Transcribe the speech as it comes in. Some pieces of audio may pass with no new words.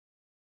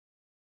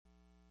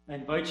I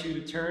invite you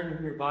to turn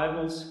in your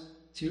Bibles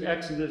to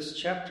Exodus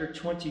chapter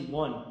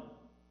 21.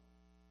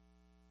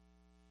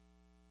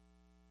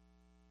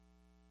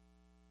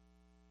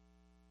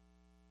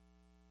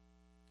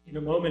 In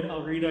a moment,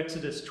 I'll read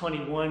Exodus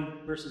 21,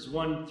 verses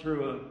 1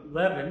 through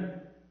 11.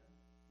 Let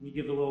me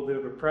give a little bit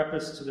of a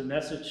preface to the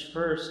message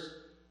first.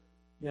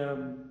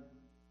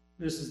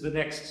 This is the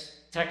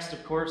next text,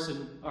 of course,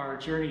 in our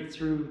journey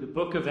through the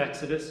book of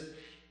Exodus.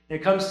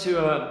 It comes to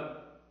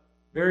a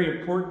very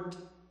important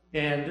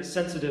and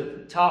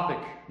sensitive topic,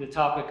 the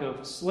topic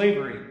of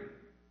slavery.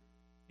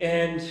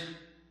 And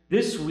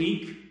this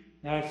week,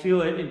 I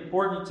feel it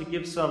important to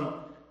give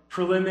some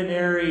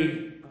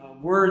preliminary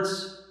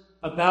words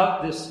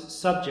about this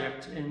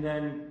subject, and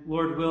then,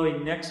 Lord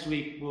willing, next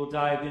week we'll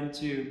dive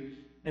into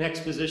an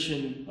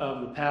exposition of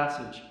the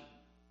passage.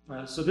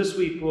 So this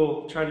week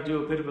we'll try to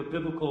do a bit of a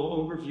biblical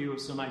overview of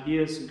some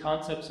ideas and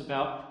concepts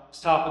about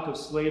this topic of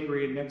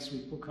slavery, and next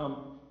week we'll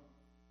come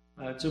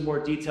to a more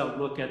detailed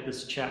look at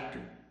this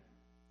chapter.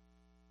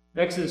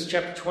 Exodus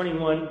chapter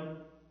 21,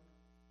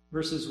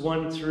 verses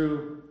 1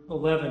 through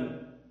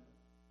 11.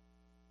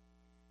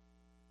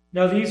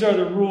 Now these are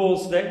the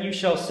rules that you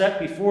shall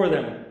set before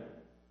them.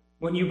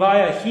 When you buy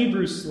a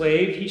Hebrew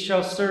slave, he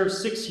shall serve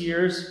 6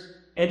 years,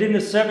 and in the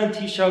 7th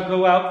he shall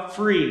go out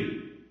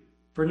free,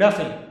 for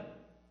nothing.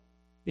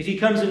 If he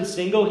comes in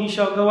single, he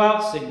shall go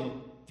out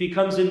single. If he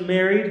comes in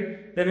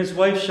married, then his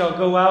wife shall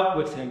go out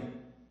with him.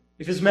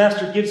 If his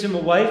master gives him a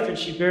wife, and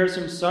she bears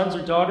him sons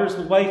or daughters,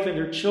 the wife and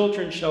her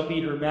children shall be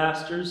her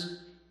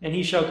master's, and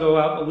he shall go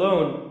out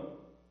alone.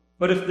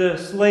 But if the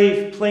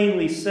slave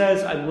plainly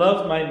says, I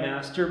love my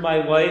master,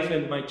 my wife,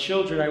 and my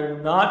children, I will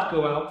not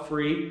go out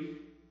free,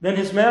 then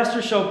his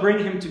master shall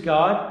bring him to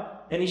God,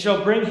 and he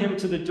shall bring him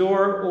to the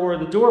door or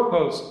the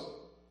doorpost.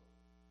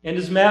 And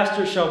his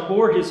master shall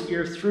bore his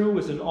ear through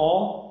with an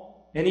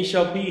awl, and he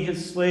shall be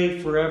his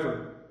slave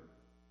forever.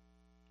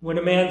 When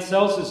a man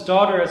sells his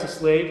daughter as a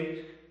slave,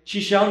 she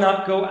shall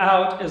not go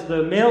out as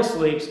the male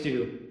slaves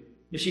do.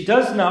 If she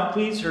does not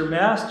please her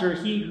master,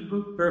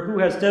 who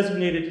has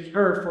designated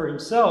her for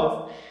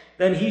himself,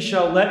 then he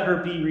shall let her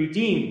be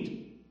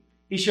redeemed.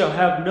 He shall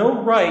have no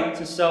right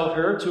to sell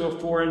her to a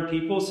foreign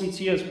people, since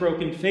he has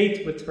broken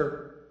faith with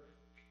her.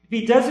 If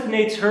he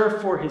designates her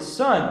for his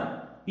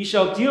son, he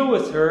shall deal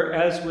with her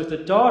as with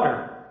a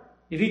daughter.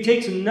 If he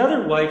takes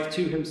another wife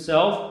to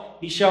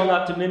himself, he shall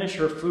not diminish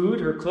her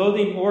food, her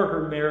clothing, or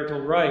her marital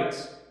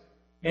rights.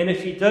 And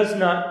if he does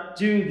not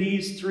do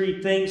these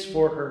 3 things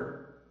for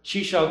her,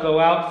 she shall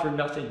go out for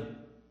nothing,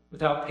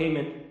 without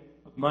payment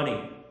of money.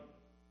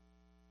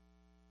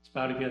 Let's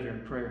bow together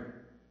in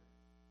prayer.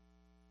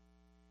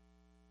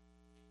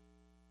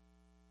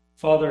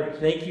 Father,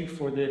 thank you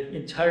for the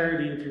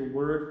entirety of your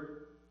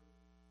word,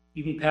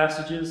 even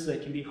passages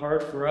that can be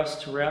hard for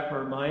us to wrap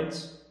our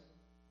minds,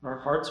 our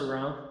hearts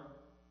around.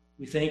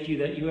 We thank you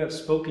that you have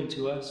spoken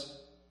to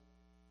us.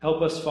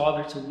 Help us,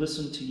 Father, to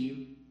listen to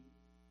you.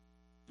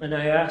 And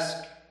I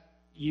ask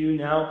you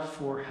now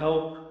for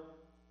help,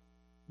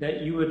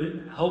 that you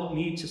would help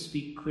me to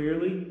speak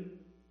clearly,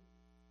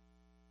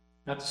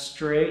 not to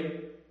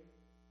stray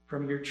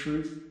from your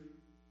truth.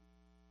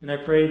 And I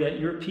pray that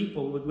your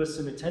people would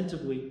listen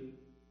attentively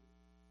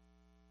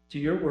to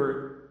your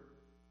word.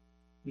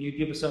 Will you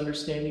give us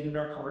understanding in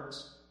our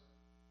hearts?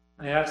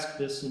 I ask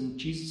this in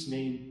Jesus'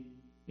 name.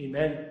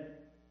 Amen.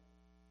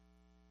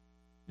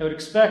 I would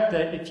expect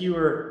that if you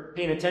were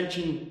paying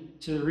attention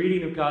to the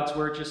reading of God's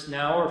word just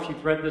now, or if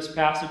you've read this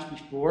passage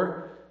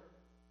before,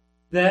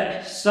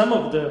 that some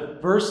of the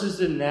verses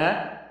in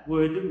that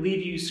would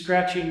leave you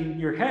scratching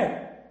your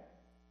head.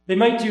 They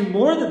might do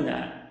more than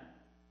that.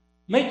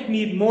 It might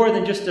need more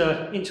than just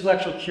an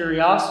intellectual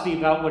curiosity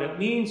about what it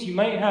means. You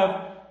might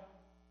have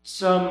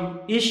some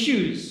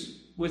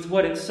issues with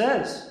what it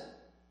says.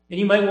 And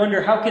you might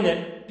wonder, how can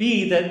it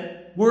be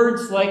that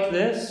words like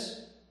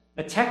this,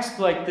 a text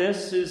like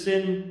this, is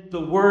in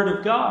the Word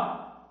of God?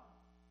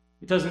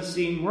 It doesn't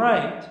seem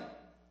right.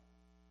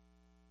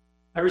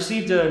 I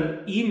received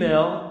an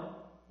email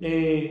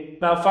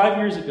about 5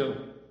 years ago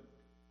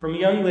from a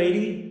young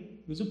lady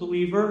who's a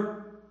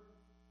believer,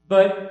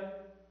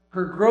 but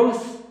her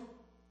growth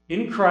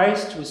in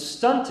Christ was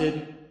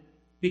stunted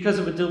because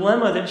of a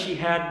dilemma that she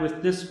had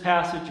with this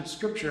passage of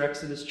Scripture,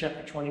 Exodus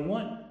chapter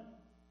 21,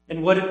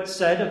 and what it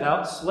said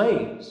about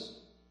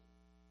slaves.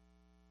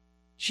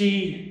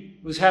 She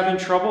was having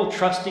trouble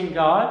trusting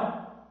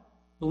God,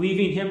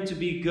 believing him to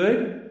be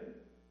good,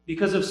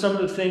 because of some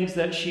of the things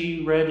that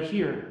she read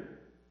here.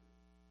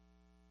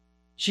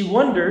 She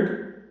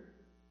wondered,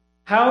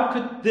 how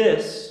could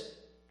this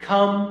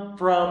come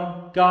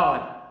from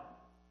God?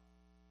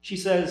 She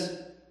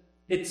says,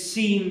 it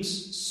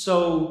seems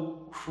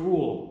so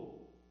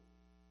cruel.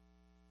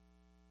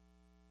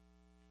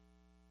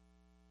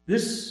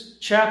 This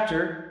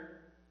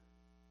chapter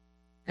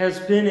has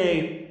been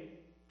a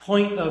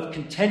point of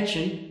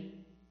contention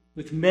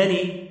with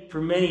many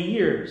for many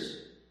years.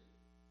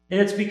 And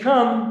it's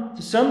become,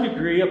 to some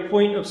degree, a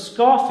point of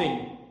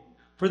scoffing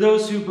for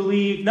those who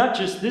believe not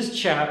just this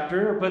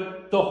chapter,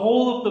 but the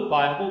whole of the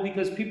Bible,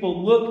 because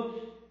people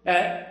look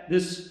at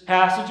this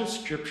passage of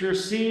Scripture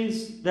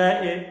sees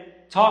that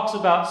it talks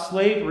about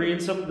slavery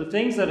and some of the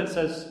things that it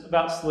says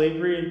about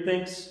slavery and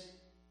thinks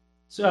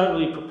it's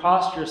utterly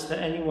preposterous that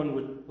anyone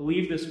would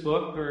believe this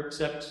book or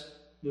accept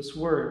this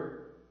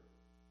word.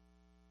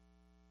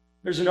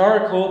 There's an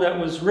article that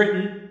was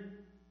written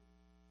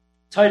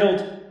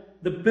titled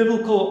 "The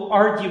Biblical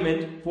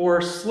Argument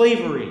for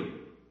Slavery,"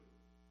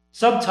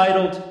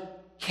 subtitled,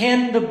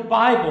 "Can the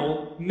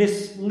Bible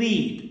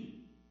Mislead?"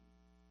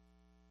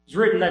 It was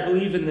written, I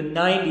believe, in the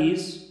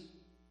 90s,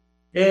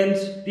 and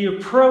the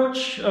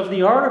approach of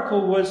the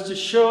article was to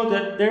show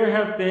that there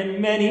have been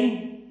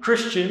many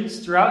Christians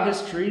throughout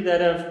history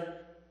that have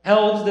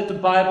held that the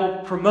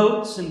Bible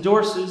promotes,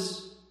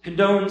 endorses,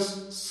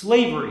 condones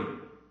slavery.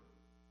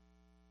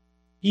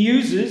 He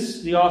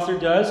uses, the author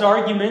does,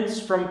 arguments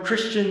from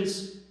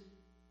Christians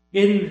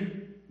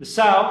in the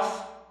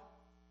South,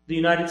 the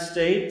United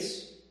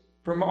States,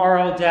 from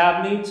R.L.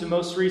 Dabney to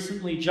most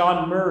recently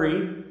John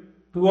Murray,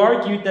 who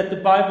argued that the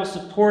Bible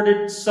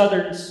supported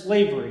Southern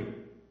slavery.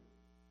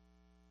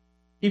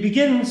 He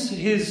begins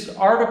his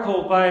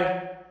article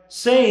by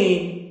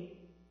saying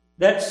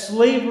that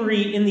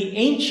slavery in the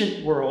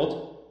ancient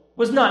world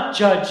was not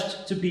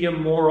judged to be a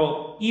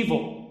moral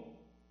evil.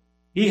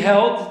 He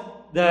held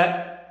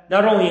that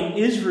not only in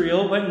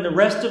Israel, but in the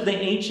rest of the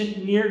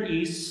ancient Near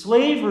East,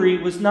 slavery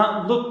was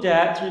not looked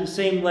at through the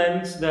same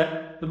lens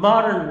that the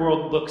modern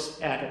world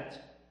looks at it.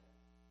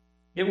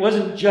 It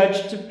wasn't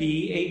judged to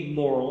be a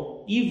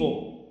moral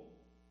evil.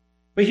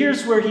 But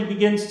here's where he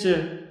begins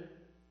to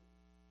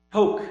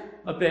poke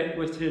a bit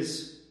with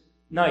his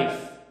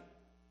knife.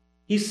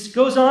 He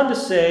goes on to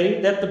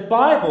say that the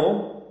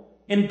Bible,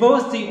 in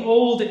both the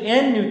Old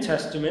and New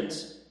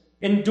Testaments,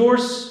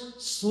 endorse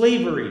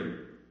slavery.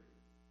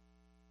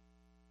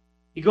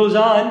 He goes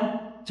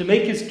on to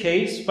make his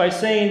case by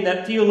saying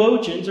that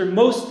theologians, or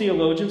most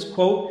theologians,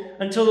 quote,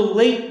 until the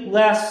late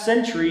last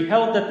century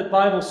held that the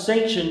Bible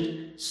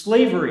sanctioned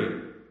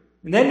slavery.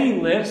 And then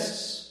he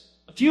lists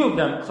a few of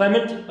them: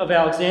 Clement of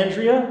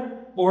Alexandria,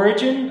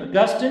 Origen,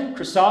 Augustine,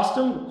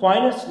 Chrysostom,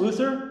 Aquinas,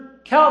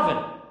 Luther,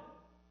 Calvin.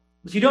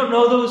 If you don't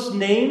know those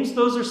names,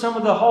 those are some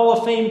of the Hall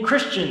of Fame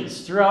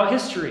Christians throughout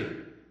history.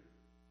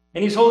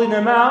 And he's holding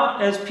them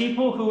out as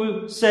people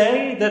who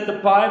say that the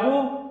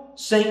Bible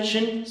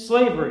sanctioned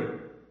slavery.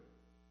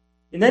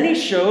 And then he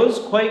shows,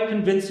 quite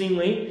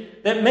convincingly,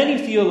 that many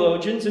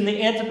theologians in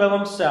the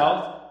antebellum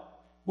South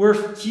were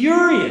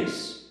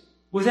furious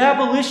with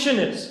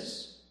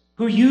abolitionists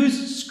who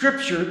used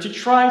Scripture to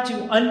try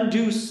to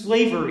undo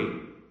slavery.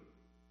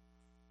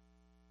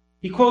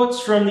 He quotes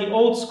from the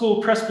Old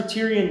School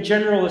Presbyterian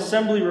General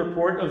Assembly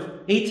report of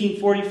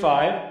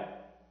 1845,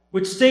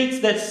 which states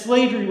that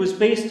slavery was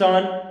based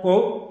on,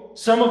 quote,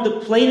 some of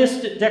the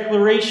plainest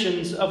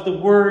declarations of the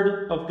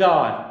Word of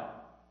God.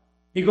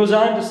 He goes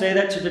on to say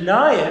that to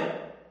deny it,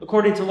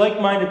 according to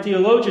like-minded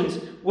theologians,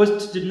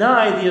 was to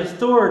deny the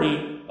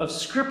authority of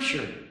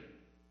Scripture.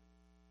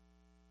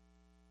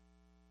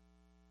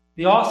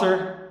 The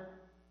author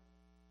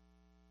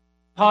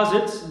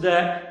posits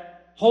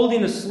that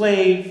holding a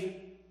slave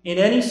in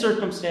any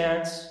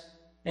circumstance,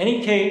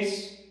 any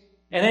case,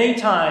 at any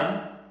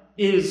time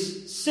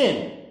is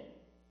sin.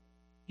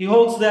 He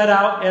holds that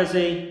out as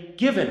a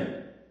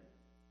given,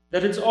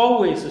 that it's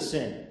always a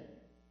sin.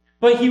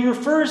 But he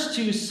refers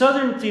to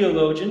Southern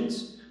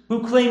theologians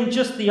who claim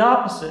just the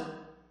opposite,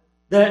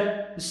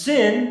 that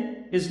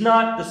sin is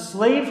not the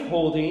slave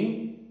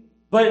holding,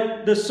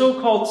 but the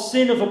so-called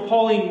sin of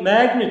appalling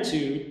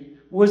magnitude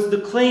was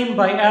the claim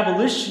by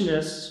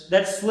abolitionists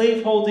that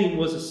slaveholding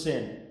was a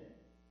sin,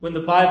 when the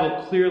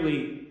Bible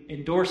clearly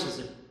endorses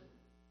it.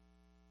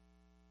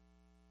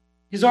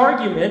 His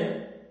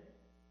argument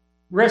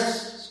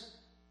rests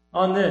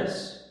on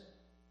this.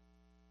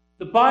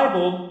 The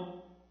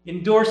Bible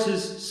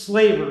endorses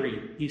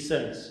slavery, he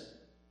says.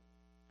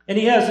 And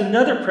he has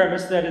another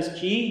premise that is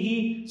key.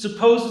 He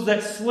supposes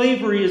that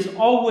slavery is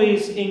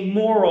always a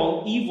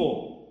moral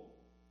evil.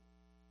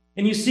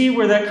 And you see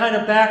where that kind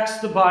of backs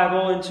the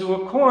Bible into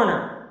a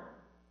corner.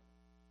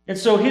 And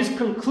so his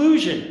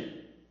conclusion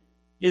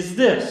is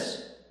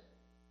this: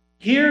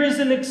 here is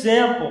an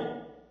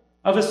example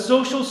of a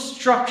social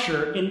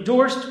structure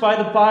endorsed by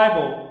the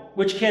Bible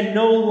which can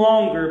no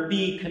longer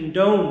be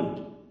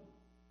condoned.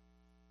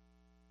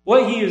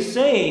 What he is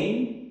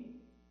saying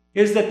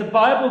is that the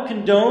Bible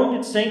condoned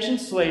and sanctioned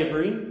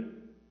slavery.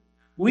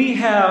 We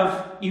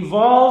have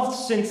evolved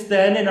since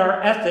then in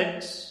our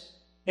ethics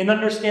and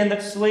understand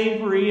that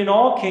slavery in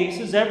all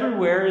cases,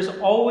 everywhere, is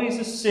always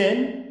a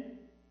sin.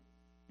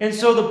 And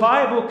so the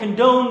Bible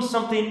condones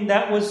something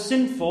that was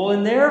sinful,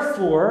 and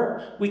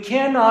therefore we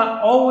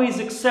cannot always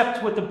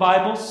accept what the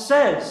Bible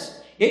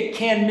says. It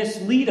can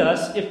mislead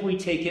us if we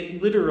take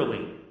it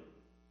literally.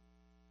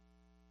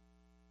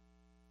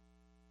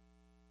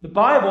 The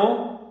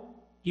Bible,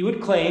 he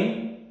would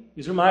claim,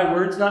 these are my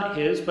words, not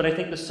his, but I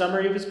think the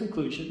summary of his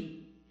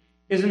conclusion,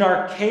 is an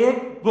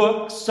archaic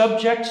book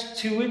subject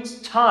to its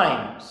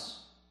times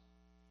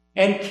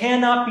and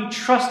cannot be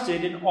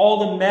trusted in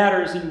all the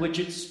matters in which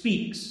it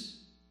speaks.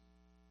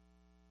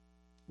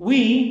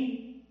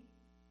 We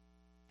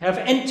have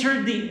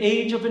entered the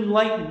age of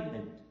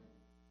enlightenment.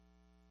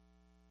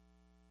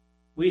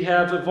 We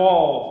have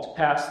evolved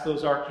past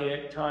those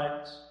archaic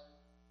times.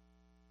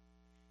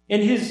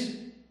 And his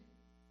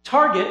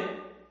target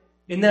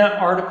in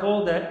that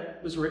article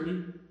that was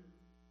written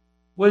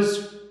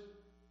was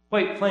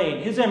quite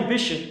plain. His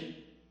ambition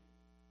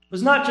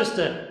was not just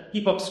to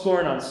heap up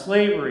scorn on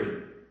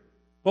slavery,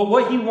 but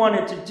what he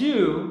wanted to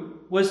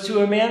do was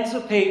to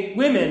emancipate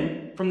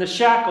women from the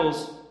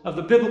shackles of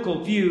the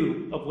biblical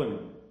view of women.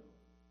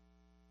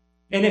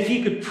 And if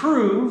he could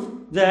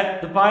prove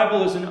that the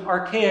Bible is an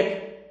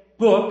archaic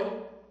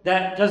book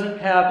that doesn't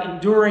have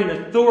enduring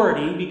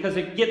authority because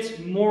it gets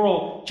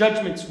moral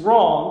judgments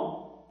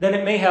wrong, then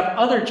it may have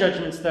other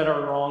judgments that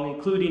are wrong,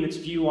 including its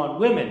view on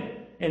women.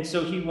 And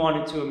so he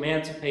wanted to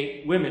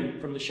emancipate women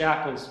from the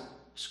shackles of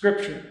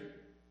Scripture.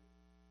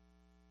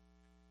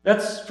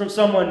 That's from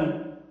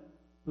someone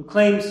who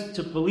claims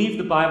to believe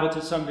the Bible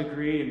to some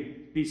degree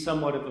and be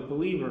somewhat of a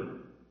believer.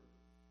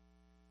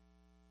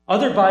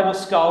 Other Bible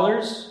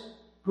scholars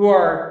who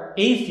are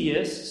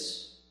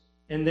atheists,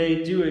 and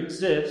they do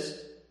exist,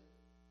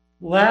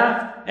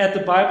 laugh at the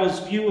Bible's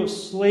view of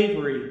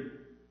slavery,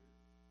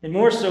 and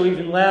more so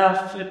even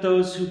laugh at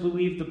those who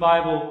believe the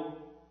Bible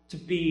to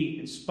be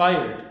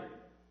inspired.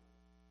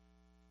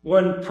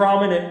 One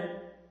prominent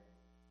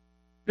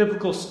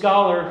biblical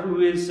scholar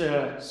who is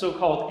a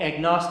so-called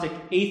agnostic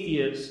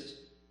atheist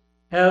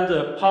held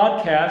a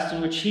podcast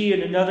in which he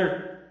and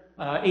another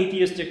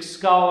atheistic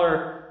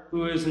scholar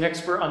who is an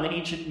expert on the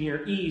ancient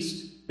Near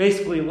East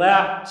basically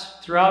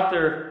laughed throughout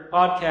their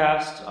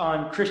podcast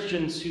on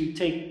Christians who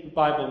take the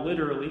Bible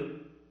literally.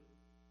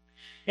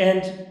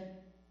 And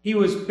he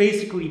was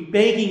basically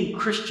begging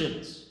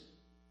Christians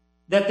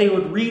that they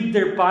would read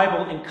their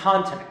Bible in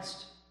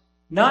context.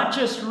 Not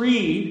just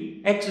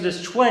read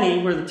Exodus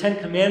 20, where the Ten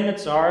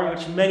Commandments are,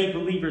 which many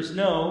believers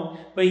know,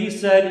 but he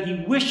said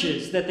he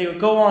wishes that they would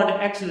go on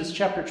to Exodus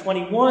chapter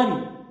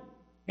 21.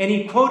 And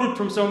he quoted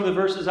from some of the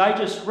verses I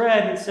just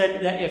read and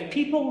said that if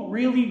people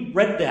really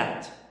read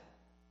that,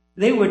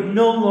 they would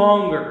no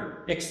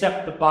longer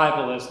accept the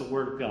Bible as the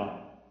Word of God.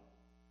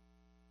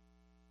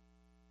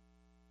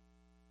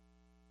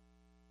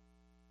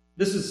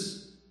 This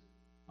is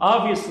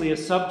obviously a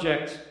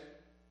subject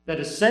that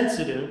is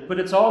sensitive, but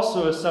it's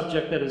also a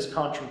subject that is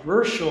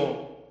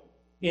controversial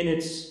in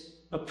its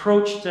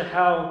approach to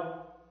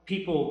how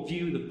people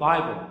view the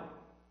Bible.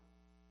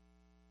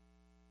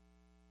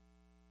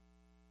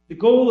 The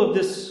goal of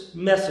this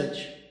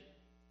message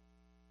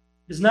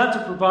is not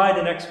to provide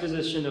an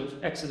exposition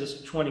of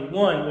Exodus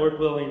 21, Lord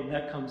willing,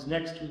 that comes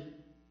next week.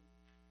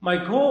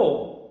 My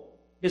goal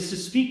is to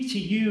speak to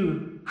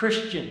you,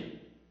 Christian,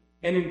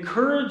 and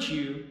encourage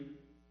you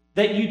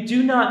that you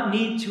do not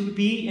need to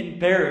be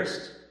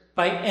embarrassed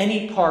by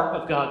any part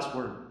of God's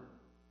Word.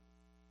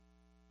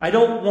 I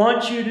don't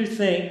want you to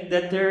think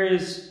that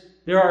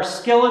there are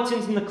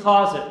skeletons in the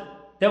closet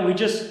that we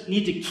just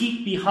need to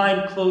keep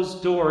behind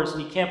closed doors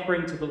and you can't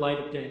bring to the light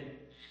of day.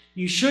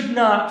 You should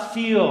not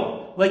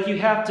feel like you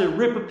have to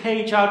rip a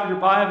page out of your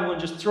Bible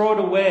and just throw it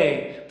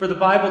away for the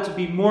Bible to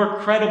be more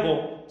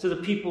credible to the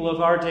people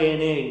of our day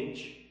and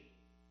age.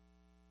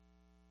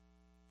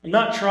 I'm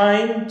not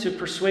trying to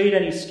persuade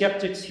any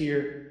skeptics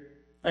here.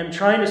 I'm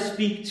trying to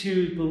speak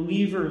to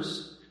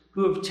believers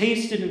who have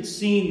tasted and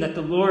seen that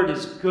the Lord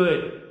is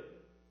good,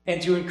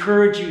 and to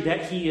encourage you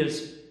that He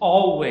is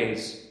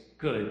always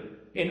good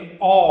in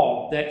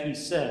all that He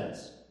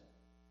says.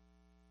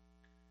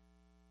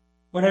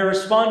 When I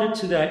responded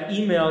to that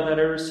email that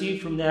I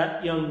received from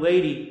that young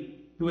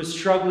lady who was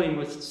struggling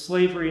with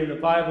slavery in the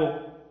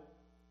Bible,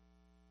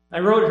 I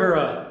wrote her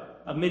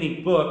a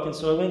mini book, and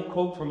so I won't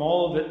quote from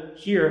all of it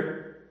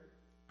here,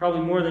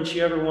 probably more than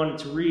she ever wanted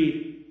to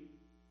read.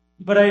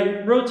 But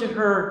I wrote to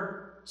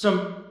her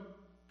some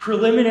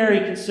preliminary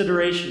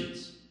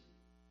considerations.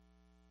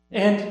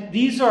 And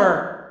these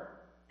are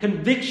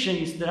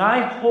convictions that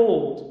I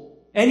hold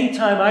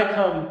anytime I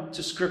come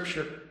to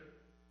Scripture.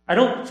 I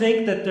don't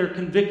think that they're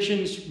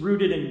convictions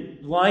rooted in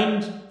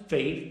blind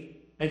faith.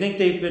 I think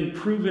they've been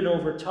proven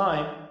over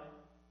time.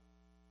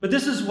 But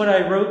this is what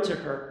I wrote to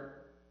her.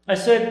 I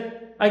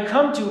said, I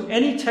come to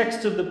any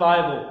text of the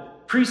Bible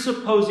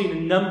presupposing a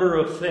number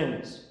of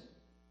things.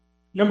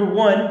 Number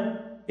one,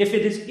 if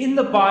it is in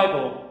the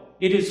Bible,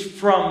 it is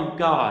from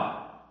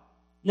God.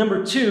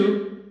 Number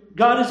two,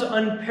 God is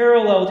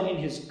unparalleled in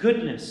His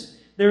goodness.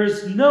 There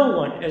is no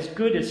one as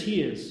good as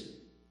He is.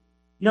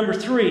 Number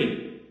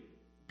three,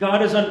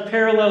 God is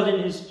unparalleled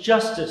in His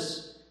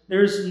justice.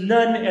 There is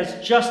none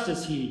as just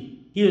as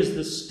He. He is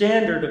the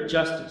standard of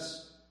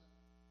justice.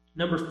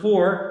 Number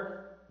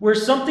four, where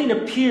something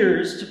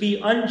appears to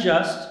be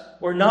unjust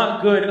or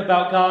not good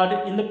about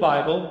God in the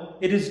Bible,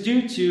 it is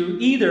due to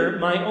either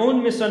my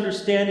own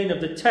misunderstanding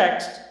of the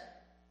text,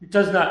 it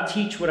does not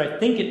teach what I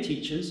think it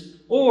teaches,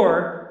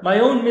 or my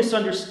own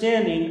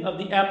misunderstanding of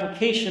the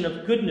application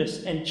of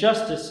goodness and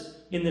justice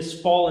in this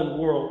fallen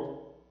world.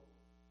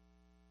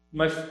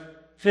 My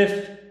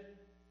fifth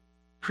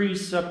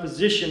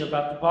presupposition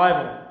about the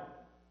Bible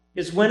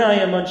is when I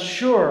am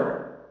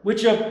unsure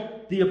which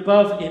of the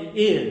above it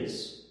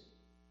is,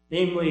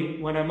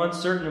 namely, when I'm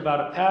uncertain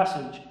about a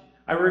passage,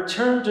 I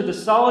return to the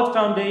solid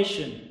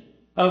foundation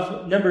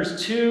of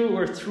numbers 2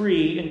 or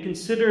 3 and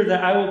consider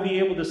that I will be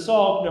able to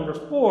solve number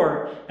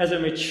 4 as I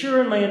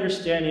mature in my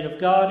understanding of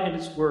God and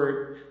His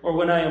Word, or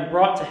when I am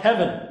brought to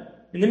heaven.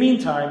 In the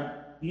meantime,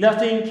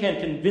 nothing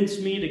can convince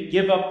me to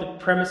give up the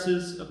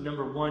premises of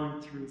number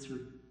 1 through 3.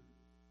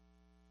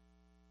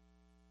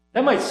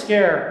 That might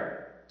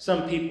scare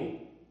some people,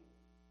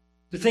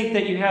 to think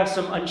that you have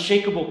some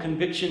unshakable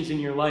convictions in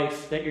your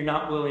life that you're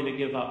not willing to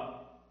give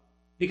up.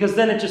 Because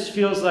then it just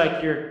feels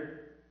like you're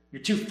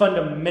too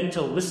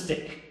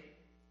fundamentalistic.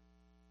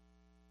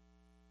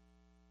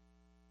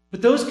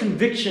 But those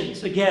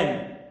convictions,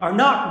 again, are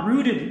not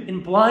rooted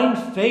in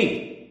blind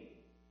faith.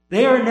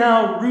 They are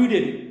now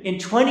rooted in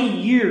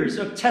 20 years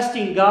of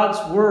testing God's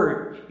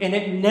Word and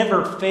it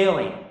never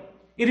failing.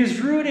 It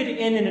is rooted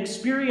in an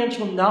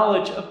experiential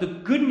knowledge of the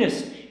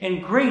goodness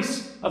and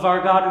grace of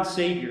our God and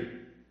Savior.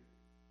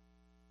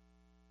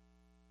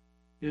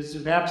 It is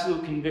an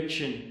absolute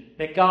conviction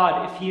that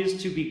God, if He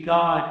is to be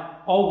God,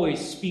 always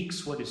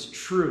speaks what is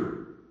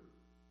true.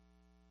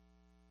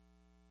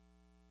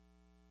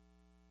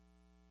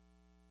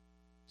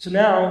 So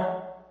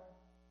now,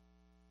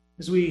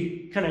 as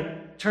we kind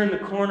of turn the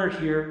corner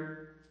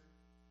here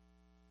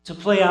to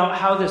play out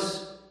how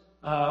this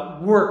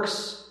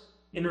works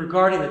in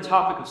regarding the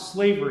topic of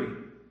slavery,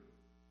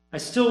 I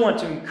still want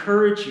to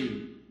encourage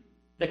you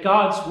that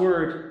God's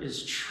Word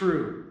is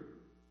true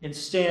and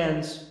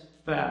stands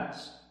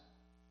fast.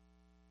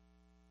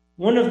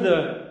 One of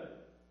the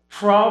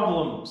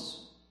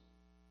problems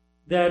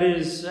that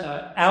is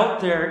out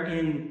there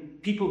in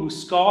people who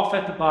scoff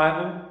at the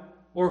Bible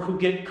or who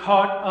get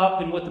caught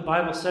up in what the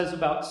Bible says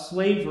about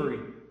slavery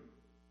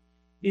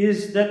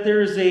is that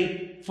there is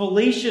a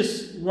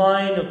fallacious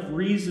line of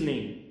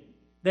reasoning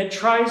that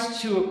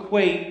tries to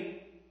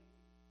equate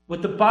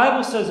what the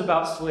Bible says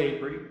about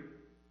slavery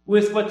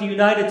with what the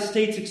United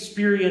States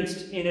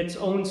experienced in its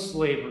own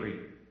slavery.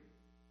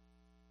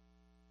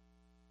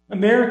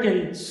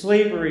 American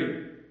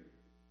slavery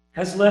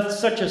has left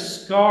such a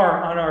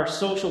scar on our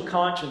social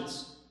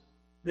conscience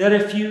that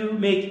if you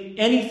make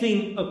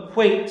anything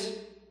equate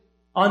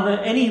on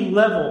any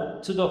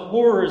level to the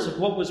horrors of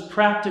what was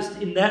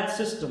practiced in that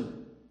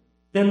system,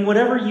 then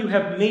whatever you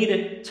have made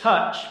it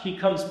touch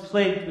becomes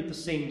plagued with the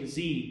same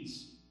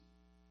disease.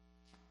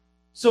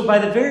 So by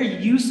the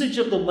very usage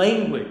of the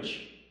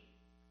language,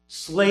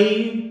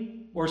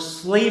 slave or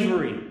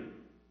slavery,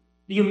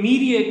 the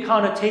immediate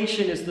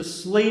connotation is the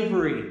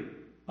slavery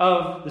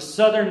of the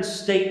southern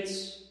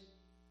states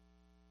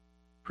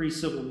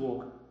pre-Civil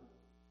War.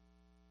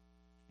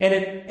 And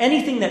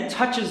anything that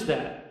touches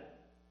that,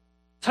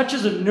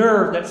 touches a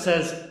nerve that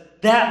says,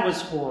 that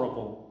was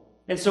horrible.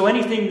 And so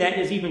anything that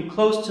is even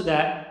close to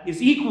that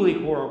is equally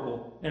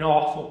horrible and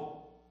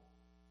awful.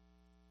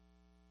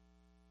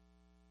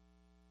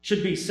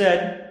 Should be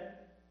said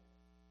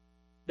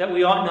that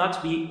we ought not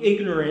to be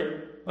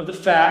ignorant of the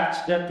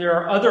fact that there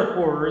are other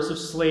horrors of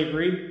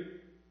slavery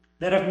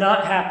that have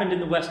not happened in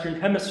the Western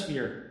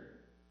Hemisphere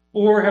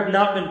or have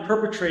not been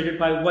perpetrated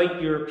by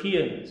white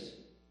Europeans.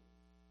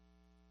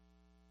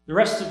 The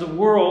rest of the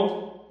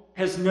world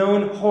has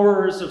known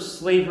horrors of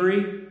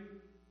slavery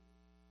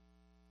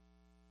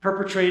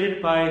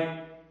perpetrated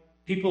by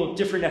people of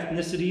different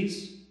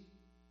ethnicities.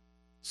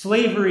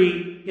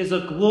 Slavery is a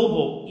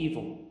global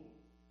evil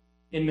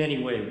in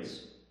many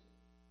ways.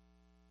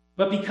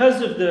 But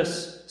because of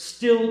this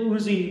still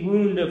oozing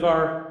wound of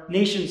our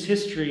nation's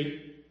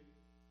history,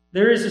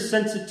 there is a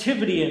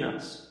sensitivity in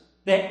us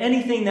that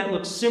anything that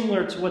looks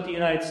similar to what the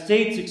United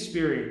States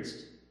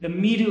experienced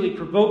immediately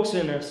provokes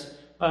in us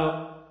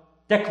a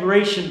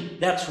declaration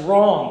that's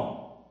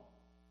wrong.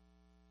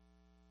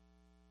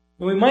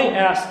 And we might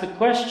ask the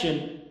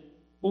question,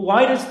 well,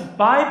 why does the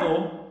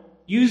Bible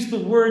use the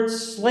word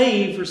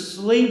slave or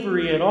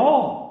slavery at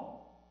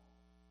all?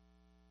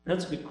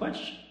 That's a good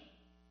question,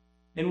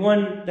 and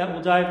one that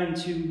we'll dive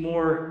into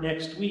more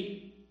next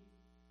week.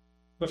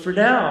 But for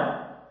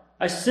now,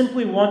 I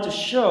simply want to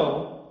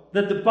show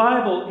that the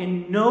Bible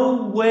in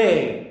no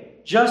way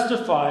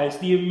justifies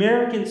the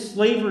American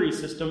slavery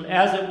system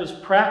as it was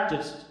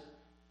practiced.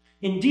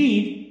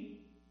 Indeed,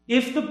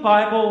 if the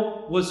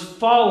Bible was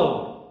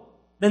followed,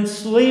 then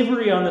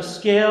slavery on the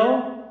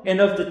scale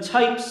and of the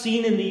type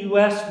seen in the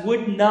U.S.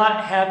 would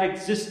not have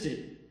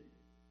existed.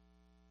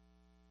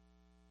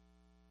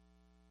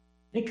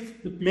 I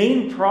think the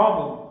main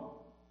problem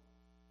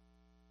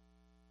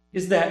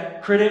is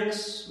that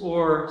critics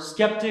or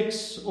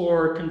skeptics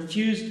or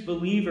confused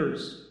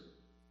believers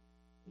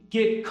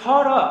get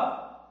caught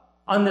up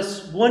on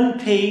this one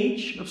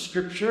page of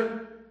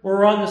Scripture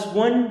or on this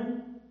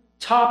one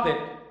topic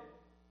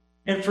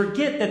and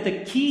forget that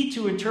the key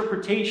to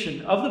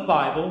interpretation of the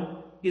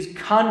Bible is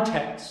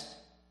context.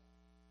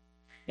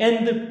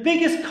 And the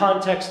biggest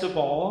context of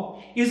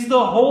all is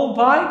the whole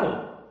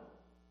Bible.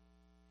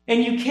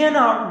 And you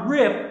cannot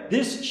rip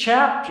this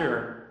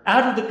chapter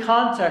out of the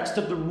context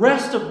of the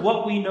rest of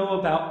what we know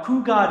about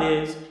who God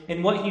is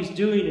and what He's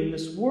doing in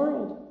this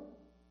world.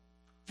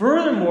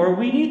 Furthermore,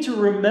 we need to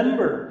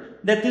remember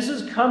that this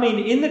is coming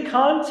in the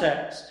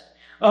context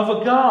of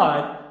a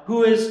God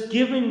who has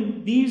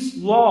given these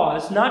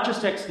laws, not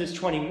just Exodus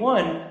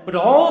 21, but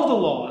all of the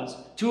laws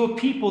to a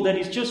people that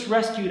he's just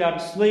rescued out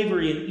of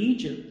slavery in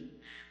Egypt.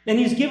 And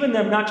he's given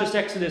them not just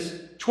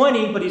Exodus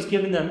 20, but he's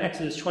given them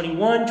Exodus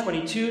 21,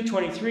 22,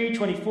 23,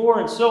 24,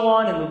 and so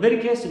on, and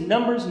Leviticus, and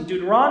Numbers, and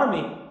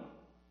Deuteronomy.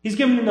 He's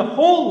given them the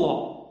whole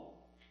law.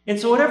 And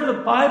so whatever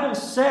the Bible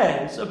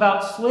says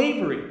about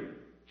slavery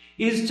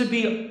is to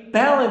be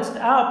balanced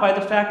out by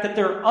the fact that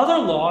there are other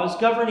laws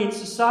governing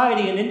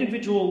society and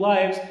individual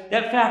lives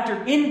that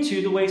factor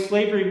into the way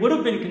slavery would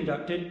have been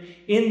conducted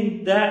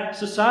in that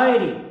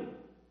society.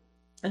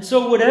 And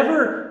so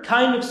whatever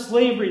kind of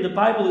slavery the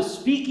Bible is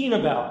speaking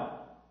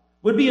about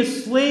would be a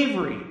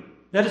slavery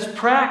that is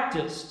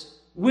practiced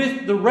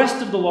with the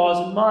rest of the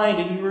laws in mind.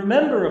 And you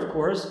remember, of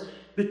course,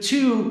 the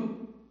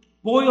two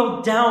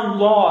boiled down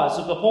laws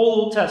of the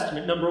whole Old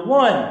Testament. Number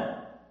one,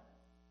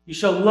 you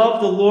shall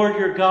love the Lord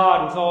your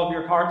God with all of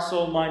your heart,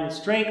 soul, mind, and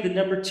strength. And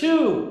number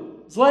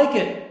two is like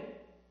it. You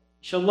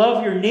shall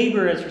love your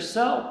neighbor as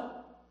yourself.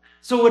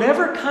 So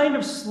whatever kind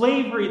of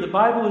slavery the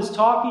Bible is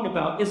talking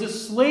about is a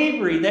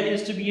slavery that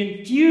is to be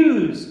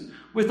infused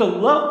with a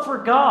love for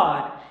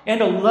God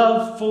and a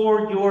love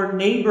for your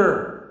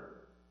neighbor.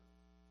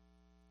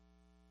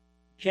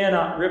 You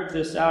cannot rip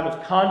this out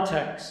of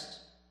context.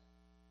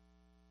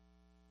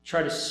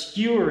 Try to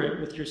skewer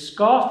it with your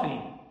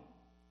scoffing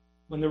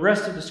when the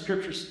rest of the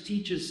Scriptures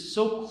teaches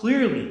so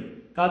clearly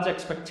God's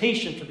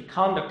expectation for the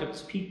conduct of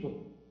his people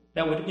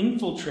that would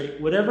infiltrate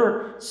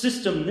whatever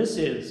system this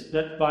is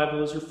that the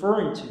Bible is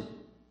referring to.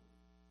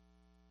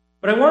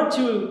 But I want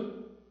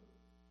to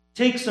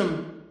take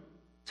some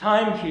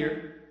time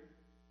here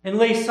and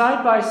lay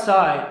side by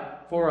side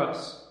for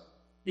us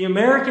the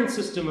American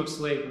system of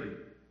slavery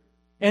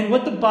and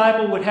what the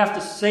Bible would have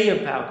to say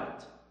about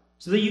it,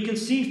 so that you can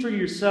see for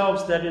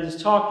yourselves that it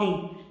is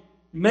talking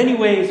in many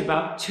ways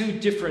about two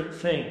different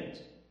things.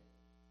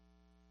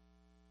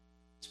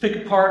 Let's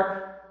pick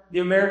apart the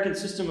American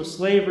system of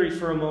slavery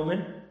for a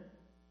moment.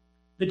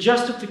 The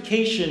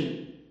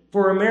justification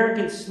for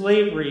American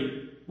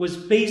slavery was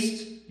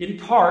based in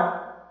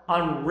part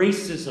on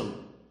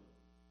racism.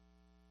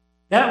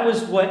 That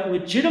was what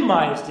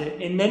legitimized it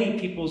in many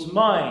people's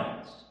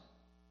minds.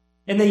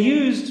 And they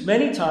used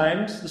many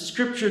times the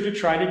Scripture to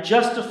try to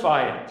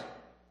justify it.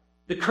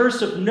 The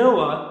curse of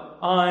Noah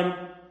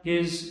on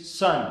his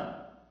son.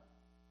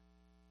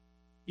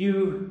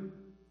 You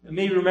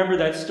may remember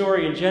that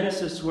story in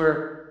Genesis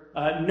where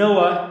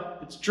Noah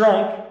is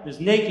drunk, is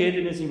naked,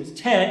 and is in his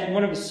tent, and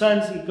one of his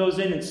sons goes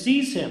in and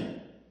sees him.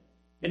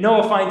 And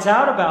Noah finds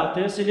out about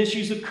this and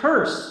issues a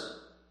curse.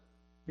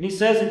 And he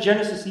says in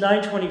Genesis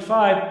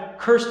 9:25,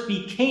 "Cursed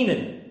be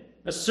Canaan,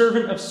 a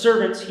servant of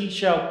servants he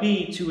shall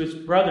be to his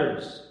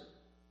brothers."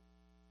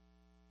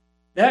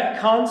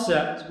 That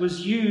concept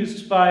was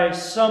used by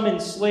some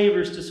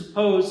enslavers to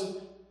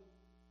suppose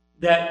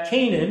that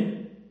Canaan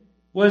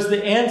was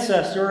the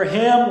ancestor, or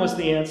Ham was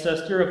the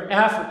ancestor of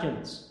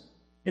Africans.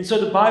 And so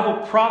the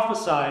Bible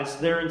prophesies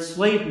their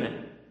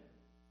enslavement.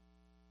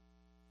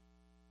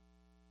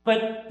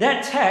 But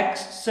that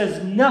text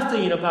says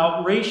nothing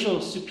about racial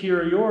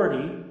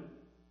superiority,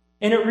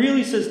 and it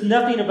really says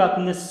nothing about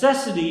the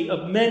necessity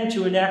of men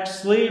to enact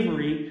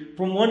slavery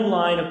from one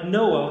line of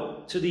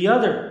Noah to the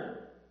other.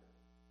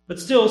 But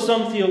still,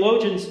 some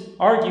theologians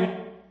argued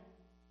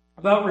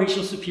about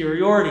racial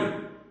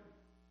superiority.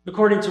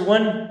 According to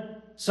one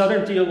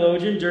Southern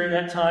theologian during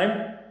that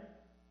time,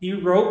 he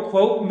wrote,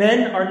 quote,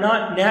 "Men are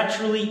not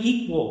naturally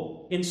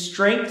equal in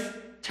strength,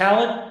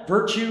 talent,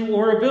 virtue,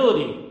 or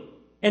ability,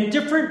 and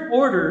different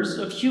orders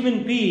of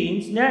human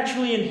beings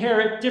naturally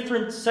inherit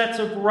different sets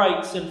of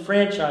rights and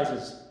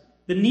franchises.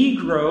 The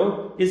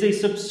Negro is a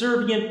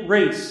subservient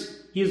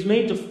race. He is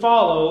made to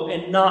follow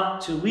and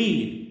not to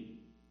lead,"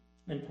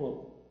 end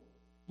quote.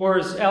 Or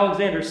as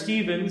Alexander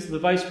Stephens, the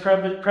vice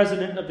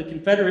president of the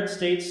Confederate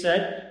States,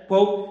 said,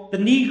 quote, "The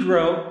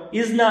Negro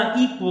is not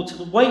equal to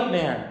the white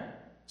man.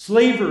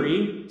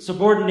 Slavery,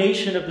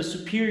 subordination of the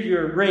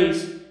superior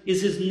race,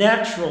 is his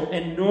natural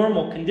and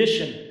normal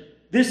condition.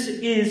 This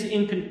is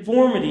in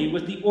conformity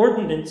with the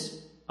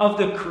ordinance of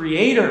the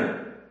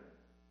Creator,"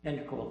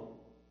 end quote.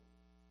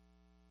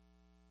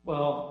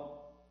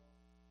 Well,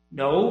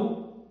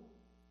 no,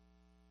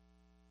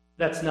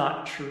 that's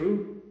not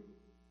true.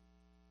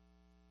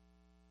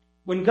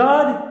 When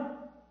God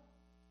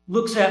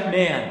looks at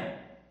man,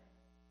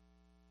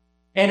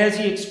 and as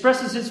he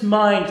expresses his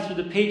mind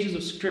through the pages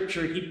of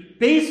Scripture, he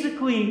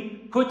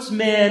basically puts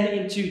man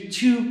into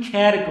two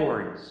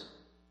categories.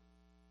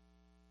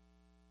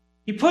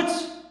 He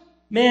puts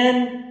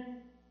man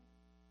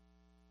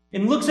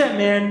and looks at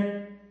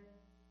man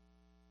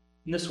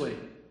in this way.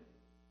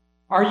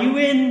 Are you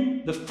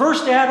in the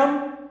first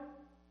Adam,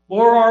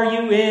 or are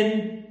you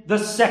in the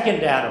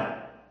second Adam?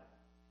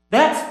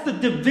 That's the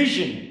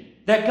division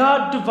that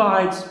God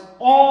divides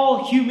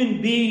all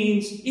human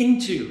beings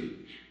into.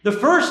 The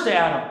first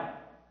Adam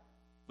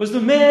was the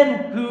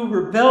man who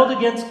rebelled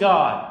against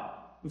God,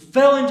 who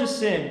fell into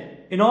sin,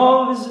 and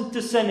all of his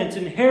descendants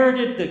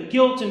inherited the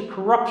guilt and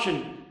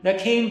corruption that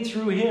came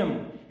through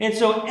him. And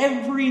so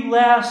every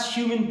last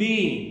human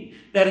being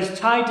that is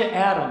tied to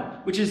Adam,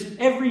 which is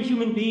every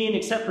human being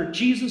except for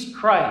Jesus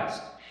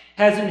Christ,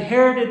 has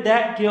inherited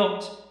that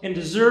guilt and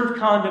deserved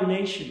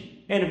condemnation,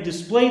 and have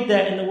displayed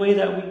that in the way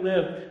that we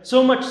live.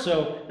 So much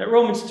so that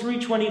Romans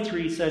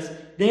 3:23 says,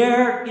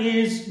 there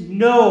is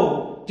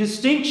no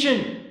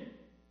distinction.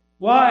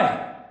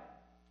 Why?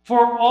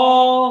 For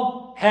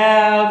all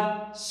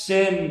have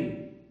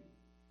sinned.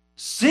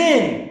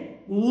 Sin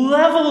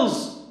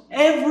levels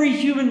every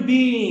human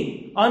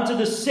being onto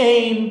the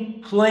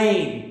same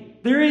plane.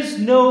 There is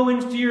no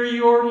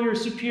inferiority or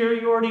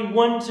superiority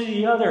one to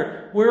the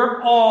other.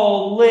 We're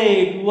all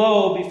laid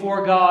low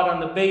before God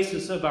on the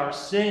basis of our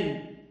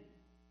sin.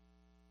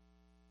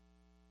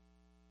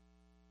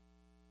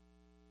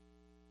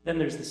 Then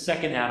there's the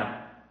second Adam.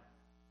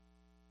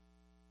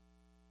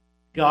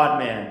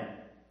 God-man,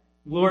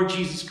 Lord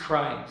Jesus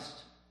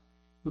Christ,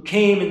 who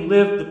came and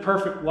lived the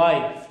perfect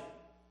life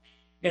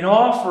and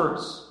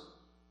offers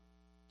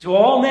to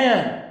all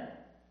men,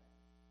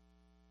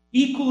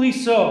 equally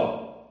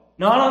so,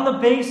 not on the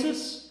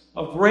basis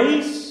of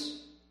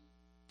race,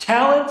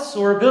 talents,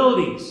 or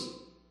abilities,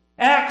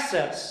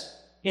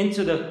 access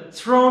into the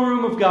throne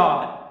room of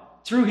God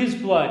through his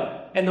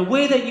blood. And the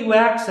way that you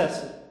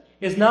access it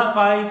is not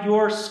by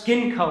your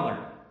skin color.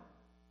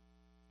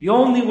 The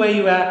only way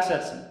you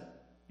access it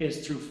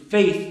is through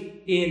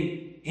faith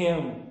in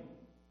him.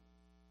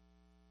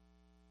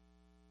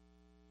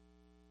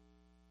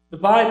 The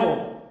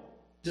Bible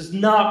does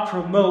not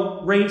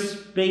promote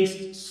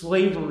race-based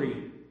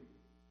slavery,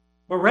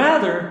 but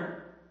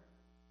rather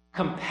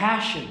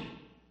compassion.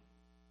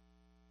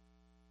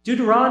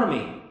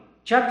 Deuteronomy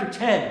chapter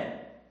 10,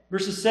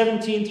 verses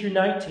 17 through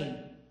 19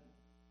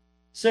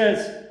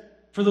 says,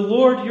 for the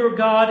Lord your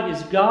God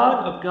is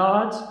God of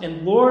gods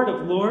and Lord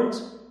of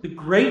lords, the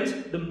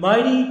great, the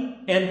mighty,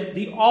 and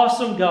the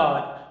awesome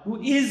God,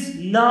 who is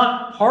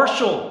not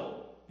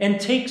partial and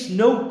takes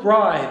no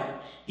bribe.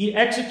 He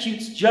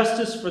executes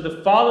justice for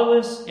the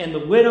fatherless and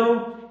the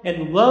widow,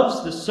 and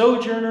loves the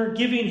sojourner,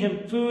 giving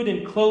him food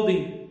and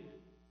clothing.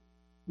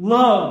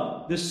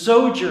 Love the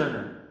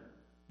sojourner,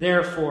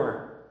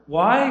 therefore.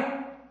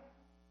 Why?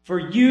 For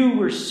you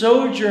were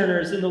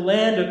sojourners in the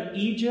land of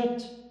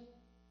Egypt.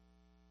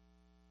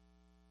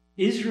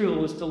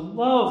 Israel was to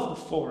love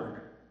the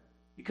foreigner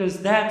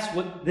because that's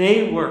what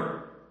they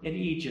were in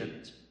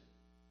Egypt.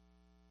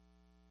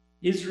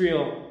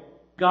 Israel,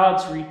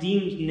 God's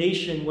redeemed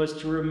nation, was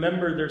to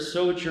remember their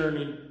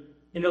sojourning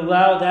and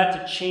allow that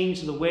to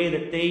change the way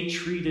that they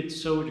treated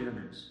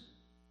sojourners.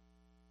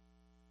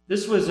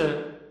 This was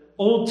an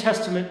Old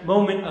Testament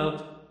moment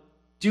of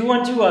do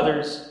unto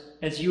others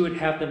as you would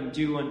have them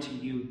do unto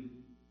you.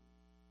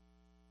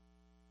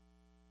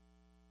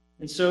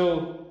 And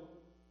so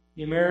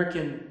the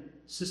American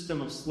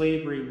system of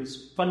slavery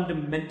was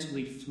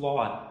fundamentally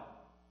flawed.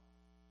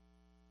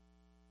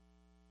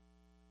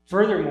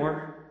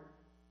 Furthermore,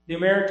 the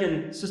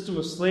American system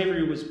of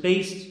slavery was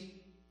based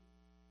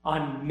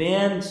on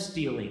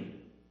man-stealing.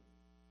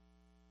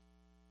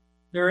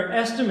 There are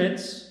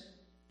estimates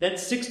that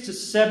 6 to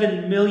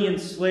 7 million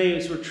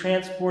slaves were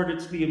transported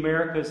to the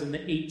Americas in the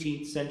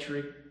 18th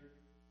century,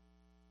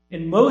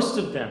 and most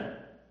of them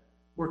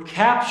were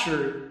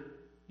captured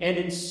and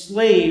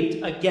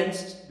enslaved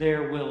against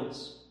their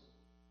wills.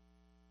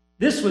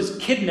 This was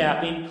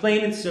kidnapping,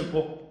 plain and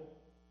simple.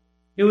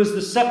 It was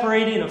the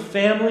separating of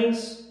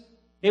families.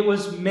 It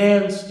was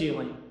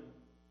man-stealing.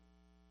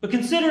 But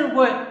consider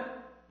what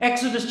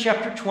Exodus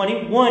chapter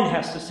 21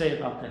 has to say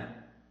about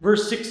that.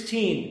 Verse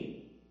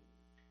 16.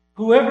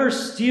 Whoever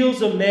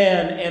steals a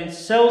man and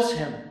sells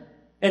him,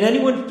 and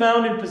anyone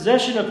found in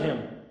possession of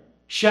him,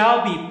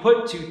 shall be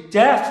put to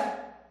death.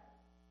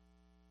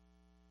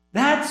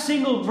 That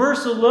single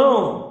verse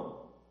alone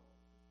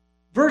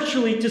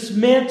virtually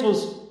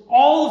dismantles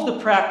all of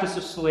the practice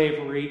of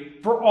slavery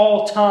for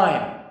all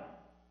time.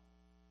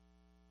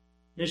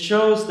 It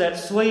shows that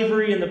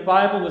slavery in the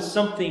Bible was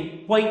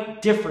something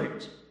quite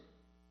different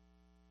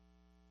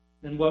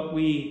than what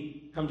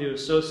we come to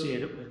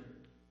associate it with.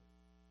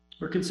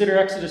 Or consider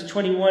Exodus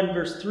 21,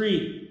 verse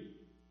 3.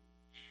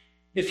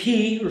 If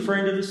he,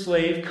 referring to the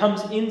slave,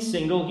 comes in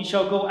single, he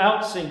shall go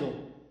out single.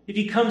 If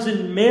he comes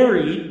in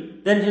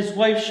married, then his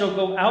wife shall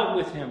go out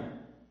with him.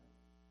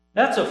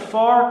 That's a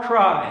far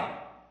cry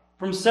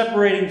from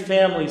separating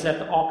families at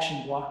the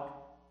auction block.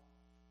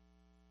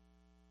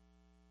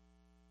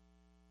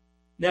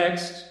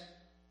 Next,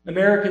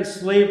 American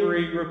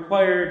slavery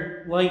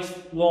required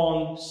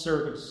lifelong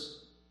service.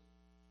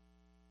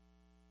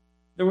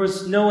 There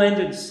was no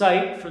end in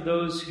sight for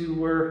those who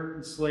were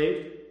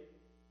enslaved.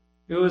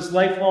 It was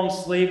lifelong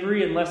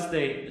slavery unless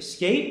they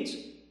escaped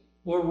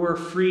or were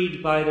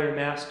freed by their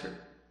master.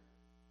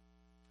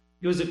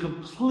 It was a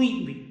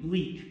completely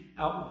bleak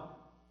outlook.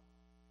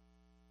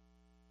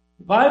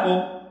 The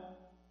Bible,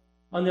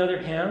 on the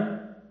other hand,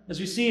 as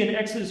we see in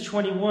Exodus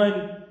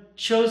 21,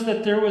 shows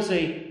that there was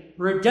a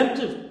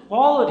redemptive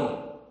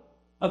quality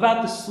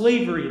about the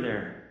slavery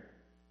there.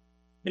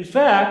 In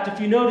fact, if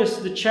you notice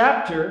the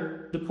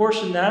chapter, the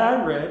portion that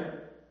I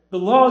read, the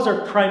laws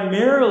are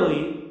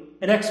primarily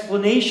an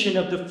explanation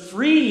of the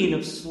freeing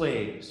of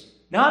slaves,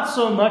 not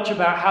so much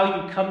about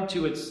how you come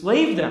to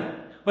enslave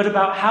them, but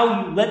about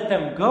how you let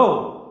them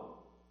go.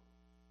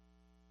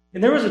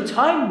 And there was a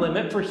time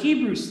limit for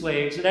Hebrew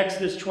slaves. In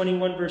Exodus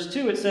 21, verse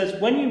 2, it says,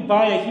 when you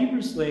buy a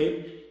Hebrew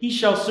slave, he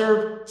shall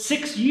serve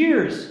 6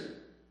 years,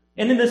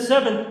 and in the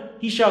 7th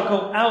he shall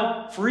go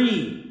out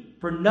free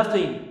for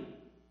nothing.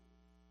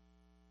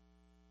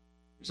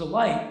 There's a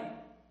light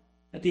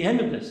at the end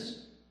of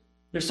this.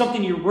 There's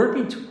something you're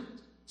working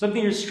towards,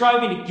 something you're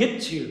striving to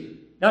get to,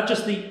 not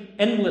just the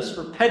endless,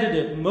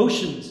 repetitive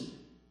motions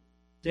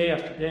day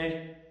after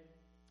day.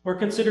 Or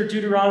consider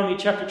Deuteronomy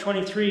chapter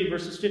 23,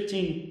 verses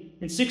 15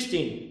 and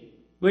 16,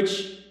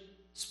 which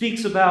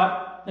speaks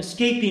about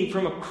escaping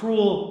from a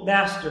cruel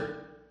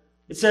master.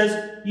 It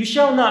says, you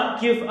shall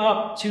not give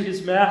up to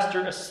his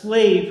master a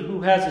slave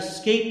who has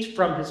escaped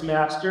from his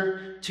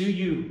master to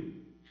you.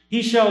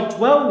 He shall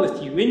dwell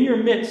with you in your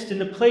midst in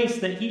the place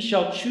that he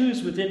shall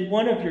choose within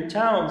one of your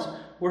towns,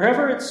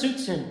 wherever it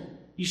suits him.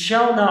 You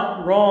shall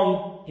not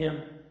wrong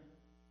him.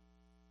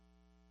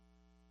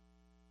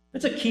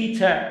 That's a key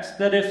text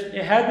that, if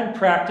it had been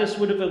practiced,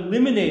 would have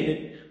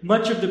eliminated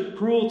much of the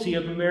cruelty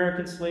of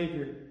American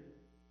slavery.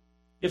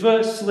 If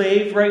a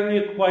slave rightly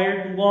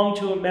acquired belonged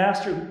to a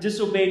master who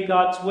disobeyed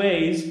God's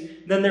ways,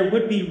 then there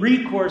would be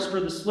recourse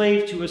for the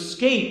slave to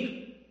escape,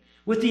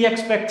 with the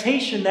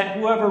expectation that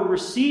whoever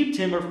received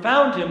him or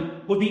found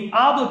him would be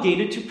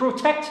obligated to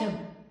protect him.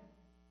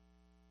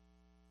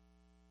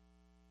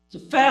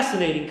 It's a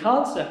fascinating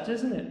concept,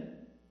 isn't it?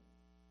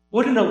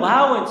 What an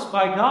allowance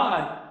by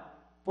God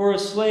for a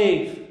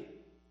slave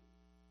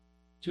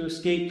to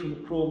escape from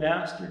a cruel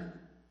master.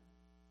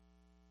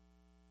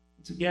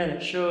 Once again,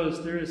 it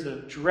shows there is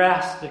a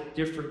drastic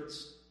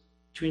difference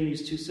between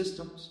these two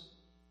systems.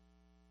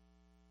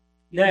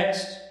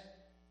 Next,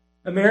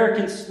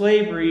 American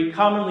slavery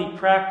commonly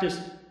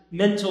practiced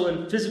mental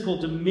and physical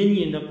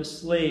dominion of the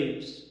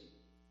slaves.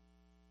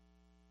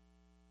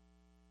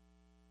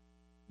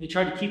 They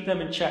tried to keep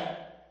them in check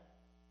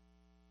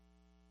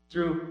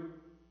through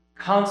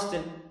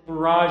constant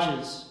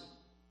barrages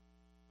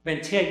of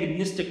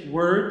antagonistic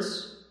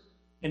words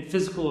and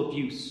physical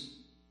abuse.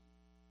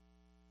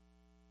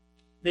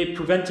 They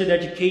prevented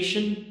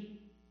education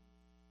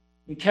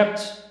and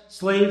kept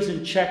slaves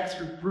in check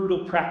through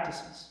brutal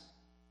practices.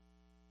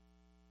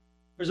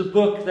 There's a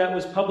book that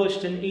was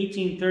published in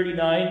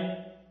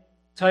 1839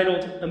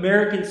 titled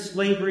American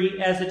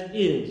Slavery as It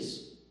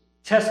Is,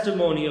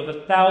 Testimony of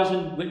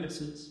 1,000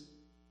 Witnesses.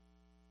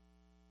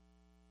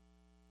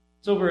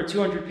 It's over a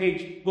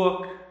 200-page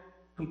book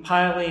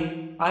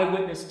compiling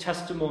eyewitness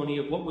testimony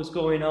of what was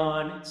going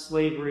on in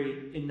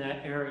slavery in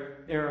that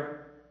era.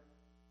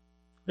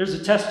 There's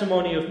a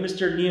testimony of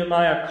Mr.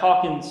 Nehemiah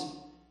Calkins,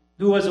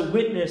 who was a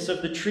witness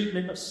of the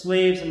treatment of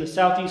slaves in the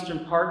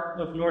southeastern part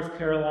of North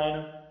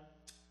Carolina.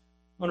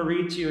 I want to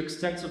read to you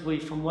extensively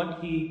from what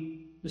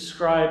he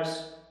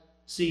describes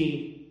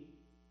seeing.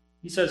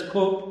 He says,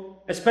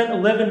 quote, I spent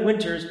 11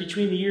 winters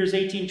between the years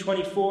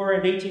 1824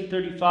 and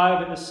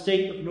 1835 in the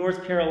state of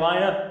North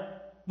Carolina,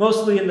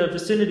 mostly in the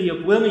vicinity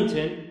of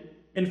Wilmington,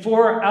 and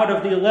 4 out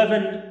of the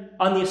 11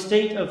 on the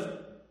estate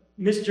of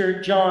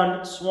Mr.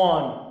 John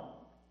Swan.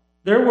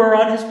 There were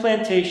on his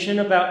plantation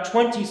about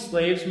 20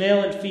 slaves,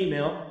 male and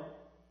female.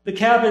 The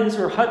cabins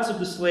or huts of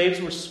the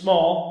slaves were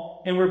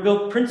small and were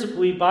built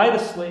principally by the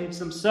slaves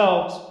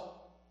themselves,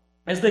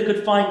 as they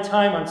could find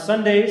time on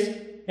Sundays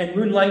and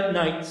moonlight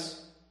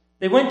nights.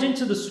 They went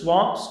into the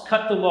swamps,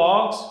 cut the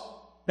logs,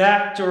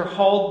 backed or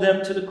hauled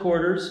them to the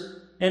quarters,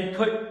 and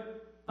put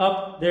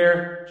up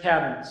their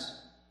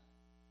cabins.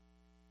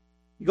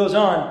 He goes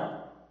on,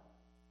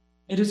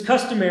 it is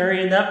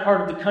customary in that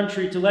part of the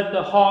country to let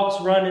the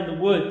hogs run in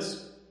the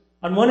woods.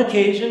 On one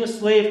occasion, a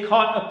slave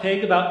caught a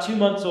pig about 2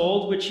 months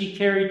old, which he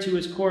carried to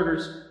his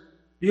quarters.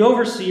 The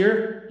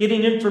overseer,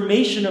 getting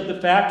information of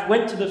the fact,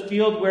 went to the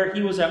field where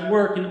he was at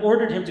work and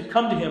ordered him to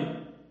come to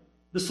him.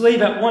 The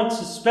slave at once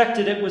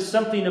suspected it was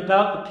something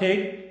about the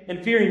pig,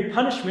 and fearing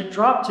punishment,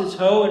 dropped his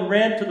hoe and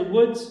ran to the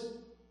woods.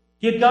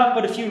 He had got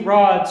but a few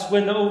rods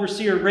when the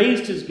overseer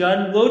raised his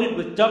gun, loaded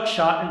with duck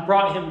shot, and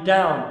brought him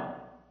down.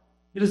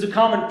 It is a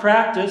common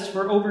practice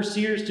for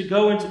overseers to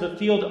go into the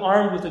field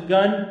armed with a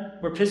gun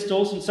or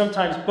pistols, and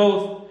sometimes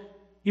both.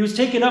 He was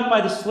taken up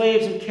by the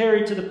slaves and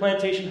carried to the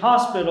plantation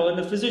hospital, and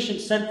the physician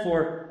sent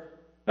for.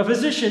 A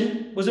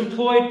physician was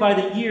employed by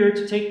the year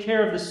to take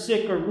care of the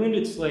sick or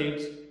wounded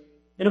slaves.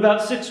 In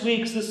about 6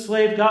 weeks, this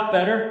slave got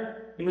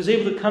better and was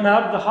able to come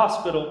out of the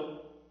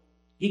hospital.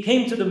 He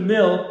came to the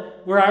mill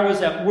where I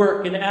was at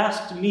work and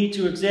asked me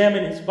to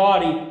examine his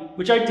body,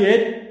 which I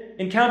did,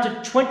 and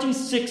counted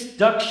 26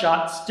 duck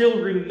shots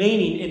still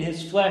remaining in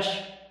his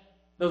flesh,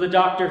 though the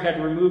doctor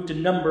had removed a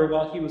number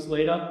while he was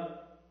laid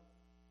up.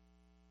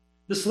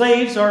 The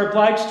slaves are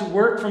obliged to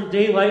work from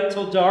daylight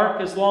till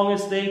dark as long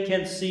as they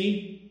can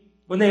see.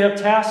 When they have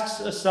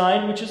tasks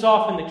assigned, which is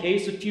often the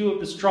case, a few of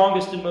the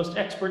strongest and most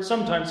expert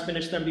sometimes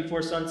finish them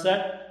before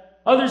sunset.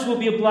 Others will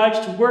be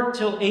obliged to work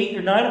till 8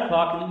 or 9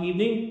 o'clock in the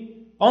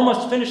evening. All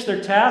must finish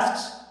their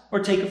tasks or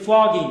take a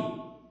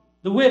flogging.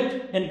 The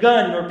whip and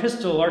gun or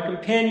pistol are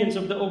companions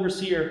of the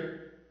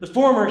overseer. The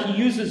former he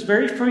uses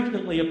very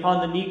frequently upon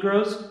the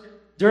Negroes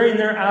during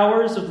their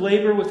hours of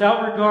labor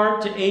without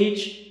regard to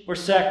age or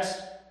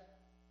sex.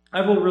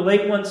 I will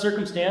relate one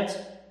circumstance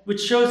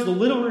which shows the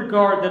little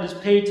regard that is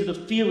paid to the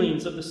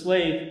feelings of the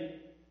slave.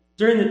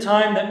 During the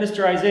time that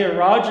Mr. Isaiah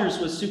Rogers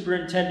was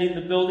superintending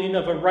the building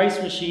of a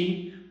rice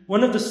machine,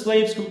 one of the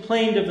slaves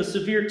complained of a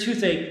severe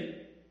toothache.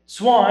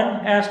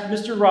 Swan asked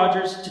Mr.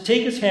 Rogers to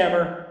take his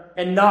hammer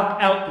and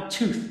knock out the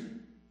tooth.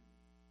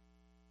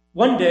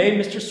 One day,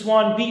 Mr.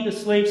 Swan beat the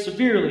slave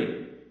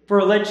severely for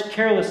alleged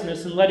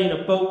carelessness in letting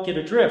a boat get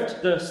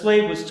adrift. The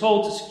slave was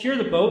told to secure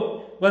the boat.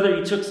 Whether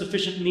he took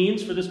sufficient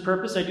means for this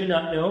purpose, I do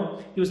not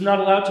know. He was not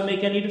allowed to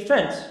make any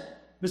defense.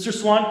 Mr.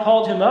 Swan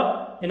called him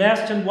up and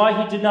asked him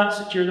why he did not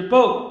secure the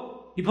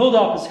boat. He pulled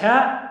off his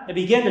hat and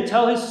began to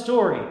tell his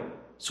story.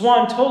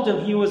 Swan told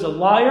him he was a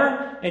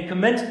liar and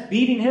commenced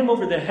beating him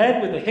over the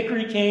head with a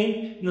hickory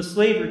cane, and the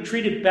slave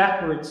retreated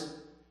backwards.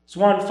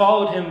 Swan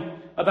followed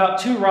him about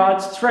 2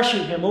 rods,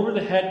 threshing him over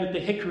the head with the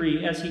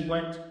hickory as he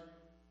went.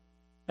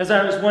 As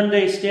I was one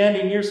day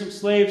standing near some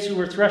slaves who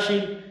were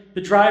threshing,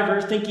 the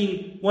driver,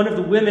 thinking one of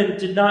the women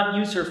did not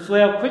use her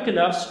flail quick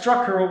enough,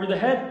 struck her over the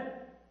head.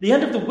 The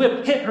end of the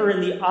whip hit her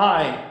in the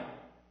eye.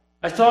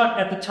 I thought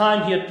at the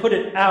time he had put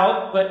it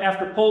out, but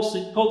after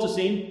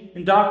poulticing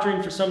and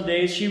doctoring for some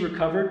days, she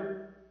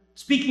recovered.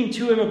 Speaking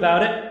to him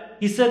about it,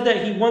 he said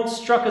that he once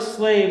struck a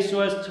slave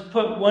so as to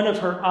put one of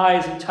her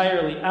eyes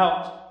entirely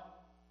out.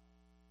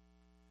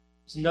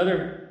 There's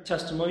another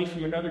testimony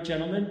from another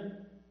gentleman.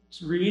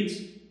 It reads,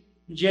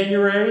 in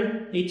January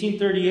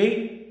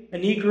 1838, a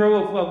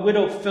Negro of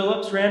Widow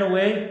Phillips ran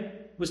away,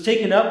 was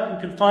taken up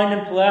and confined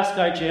in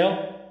Pulaski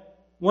jail.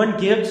 One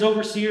Gibbs,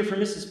 overseer for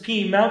Mrs.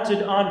 P.,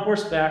 mounted on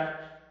horseback,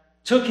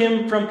 took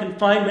him from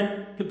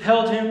confinement,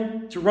 compelled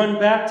him to run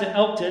back to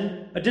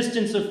Elkton, a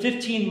distance of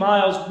 15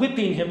 miles,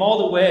 whipping him all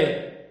the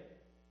way.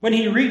 When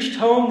he reached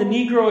home, the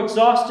Negro,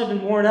 exhausted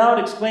and worn out,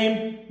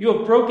 exclaimed, "You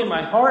have broken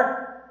my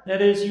heart,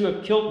 that is, you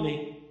have killed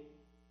me."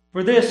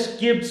 For this,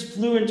 Gibbs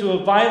flew into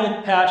a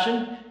violent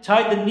passion,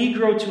 tied the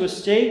Negro to a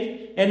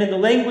stake, and in the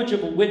language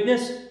of a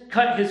witness,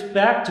 cut his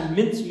back to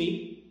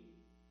mincemeat.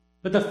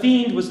 But the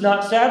fiend was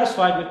not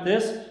satisfied with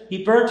this.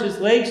 He burnt his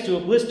legs to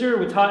a blister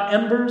with hot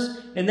embers,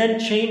 and then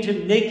chained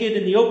him naked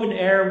in the open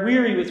air,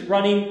 weary with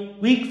running,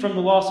 weak from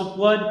the loss of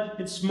blood,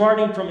 and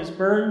smarting from his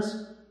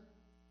burns.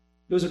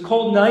 It was a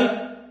cold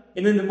night,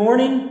 and in the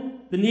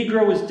morning the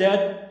Negro was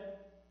dead.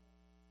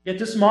 Yet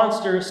this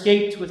monster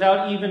escaped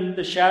without even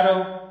the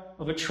shadow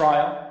of a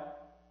trial.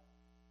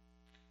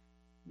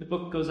 The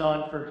book goes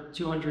on for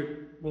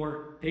 200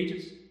 more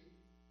pages.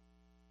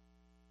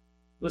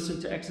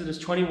 Listen to Exodus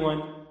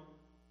 21,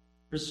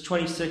 verses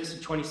 26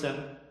 and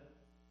 27.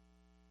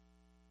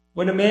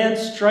 When a man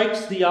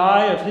strikes the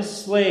eye of his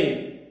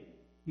slave,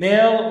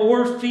 male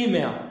or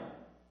female,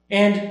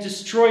 and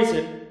destroys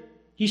it,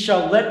 he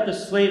shall let the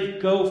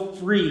slave go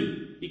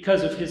free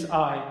because of his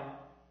eye.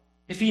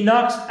 If he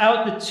knocks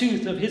out the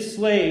tooth of his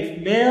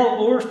slave, male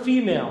or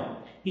female,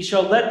 he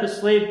shall let the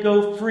slave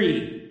go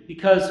free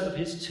because of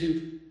his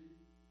tooth.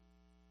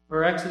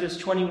 Or Exodus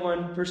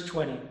 21, verse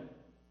 20.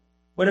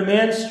 When a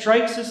man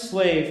strikes his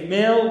slave,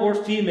 male or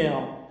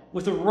female,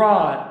 with a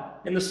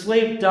rod, and the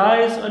slave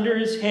dies under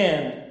his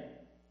hand,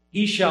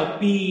 he shall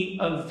be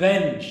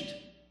avenged.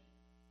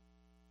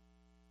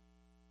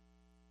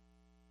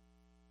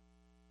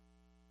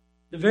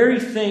 The very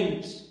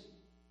things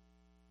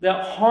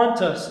that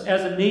haunt us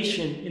as a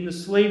nation in the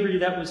slavery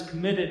that was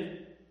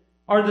committed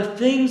are the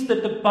things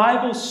that the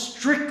Bible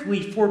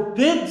strictly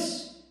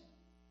forbids.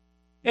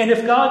 And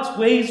if God's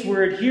ways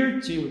were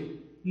adhered to,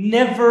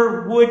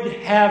 never would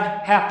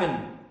have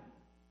happened.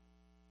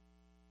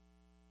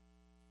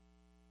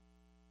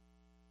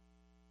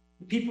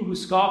 The people who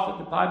scoff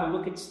at the Bible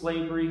look at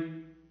slavery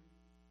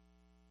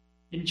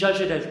and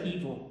judge it as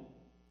evil.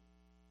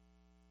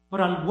 But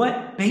on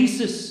what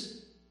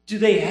basis do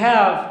they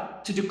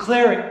have to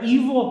declare it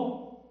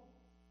evil?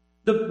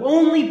 The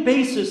only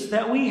basis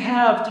that we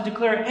have to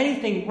declare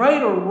anything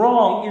right or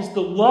wrong is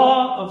the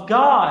law of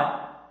God.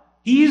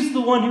 He's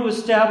the one who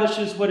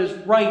establishes what is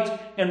right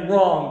and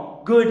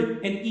wrong,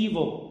 good and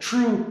evil,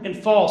 true and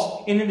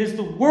false. And it is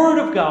the Word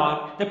of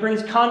God that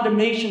brings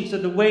condemnation to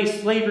the way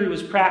slavery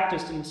was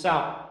practiced in the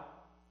South.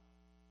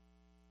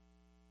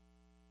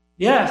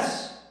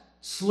 Yes,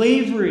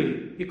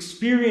 slavery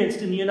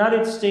experienced in the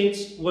United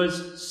States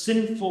was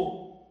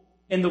sinful.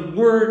 And the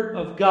Word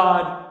of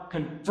God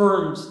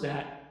confirms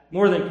that.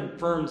 More than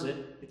confirms it,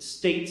 it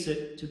states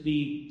it to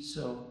be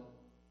so.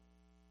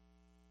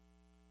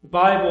 The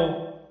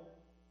Bible,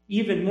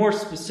 even more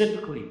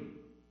specifically,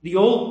 the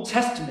Old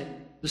Testament,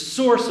 the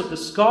source of the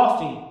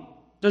scoffing,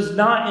 does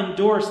not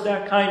endorse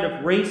that kind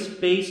of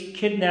race-based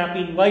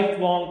kidnapping,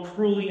 lifelong,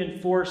 cruelly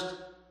enforced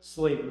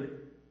slavery.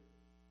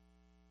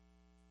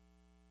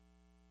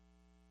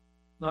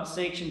 Not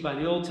sanctioned by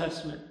the Old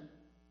Testament,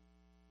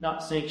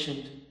 not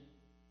sanctioned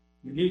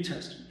in the New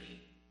Testament.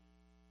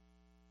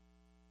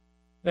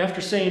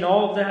 After saying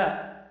all of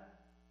that,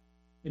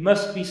 it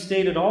must be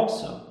stated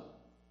also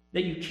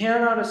that you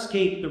cannot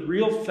escape the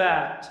real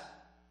fact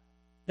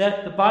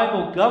that the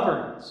Bible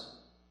governs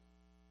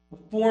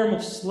a form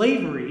of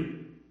slavery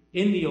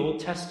in the Old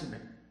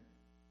Testament.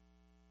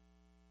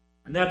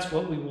 And that's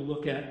what we will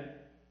look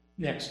at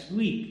next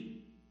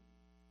week.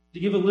 To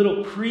give a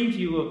little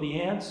preview of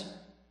the answer,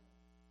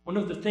 one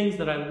of the things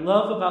that I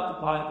love about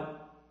the Bible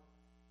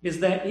is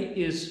that it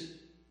is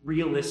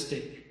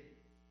realistic.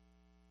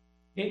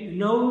 It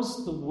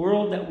knows the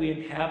world that we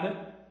inhabit.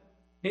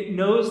 It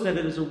knows that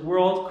it is a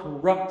world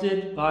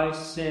corrupted by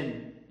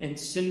sin, and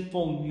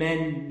sinful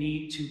men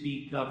need to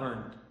be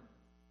governed.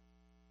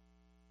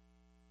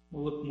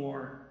 We'll look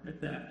more at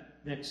that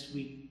next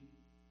week.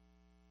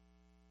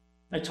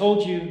 I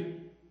told you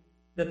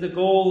that the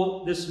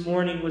goal this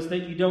morning was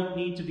that you don't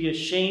need to be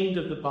ashamed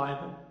of the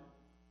Bible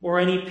or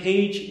any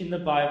page in the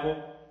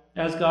Bible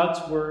as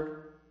God's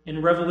word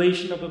in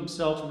revelation of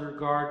himself in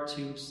regard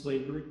to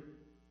slavery.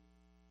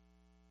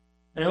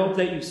 And I hope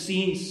that you've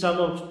seen some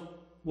of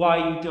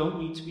why you don't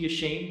need to be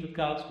ashamed of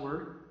God's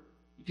word.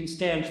 You can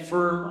stand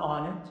firm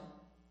on it.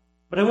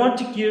 But I want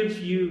to give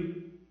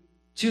you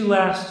two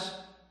last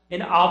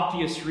and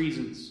obvious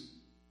reasons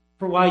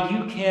for why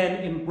you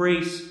can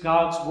embrace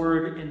God's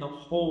word in the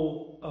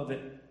whole of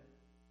it.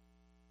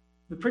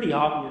 The pretty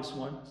obvious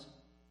ones.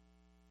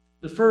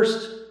 The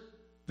first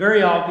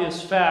very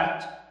obvious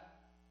fact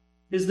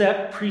is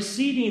that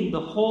preceding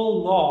the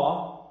whole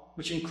law,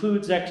 which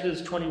includes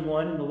Exodus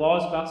 21 and the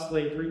laws about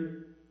slavery,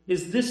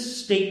 is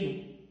this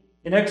statement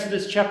in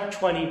Exodus chapter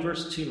 20,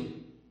 verse 2.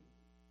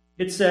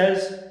 It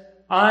says,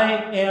 I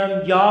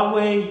am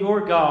Yahweh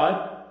your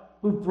God,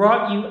 who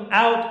brought you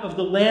out of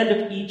the land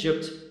of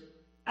Egypt,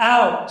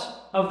 out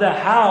of the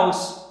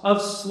house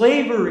of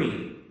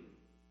slavery.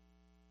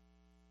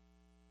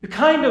 The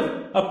kind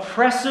of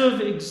oppressive,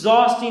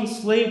 exhausting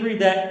slavery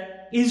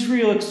that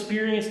Israel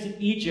experienced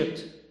in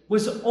Egypt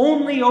was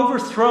only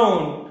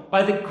overthrown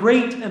by the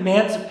great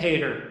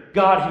emancipator,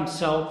 God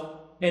himself,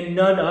 and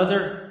none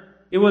other.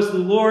 It was the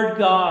Lord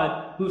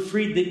God who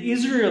freed the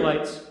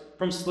Israelites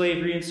from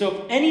slavery. And so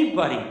if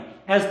anybody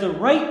has the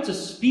right to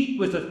speak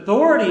with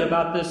authority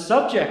about this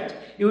subject,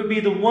 it would be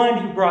the one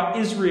who brought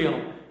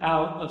Israel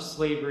out of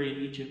slavery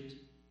in Egypt.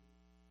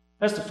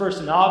 That's the first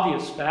and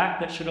obvious fact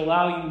that should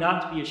allow you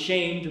not to be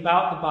ashamed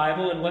about the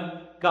Bible and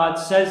what God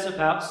says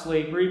about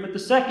slavery. But the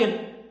second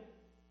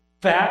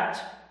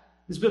fact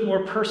is a bit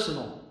more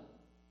personal,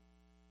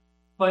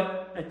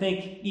 but I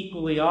think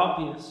equally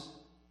obvious.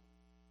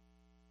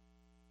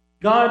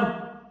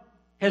 God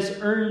has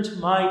earned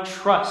my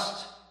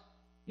trust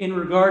in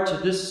regard to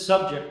this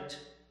subject,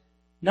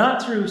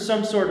 not through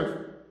some sort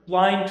of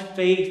blind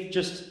faith,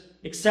 just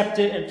accept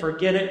it and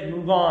forget it and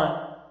move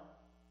on,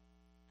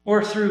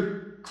 or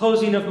through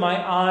closing of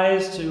my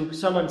eyes to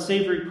some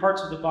unsavory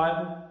parts of the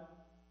Bible.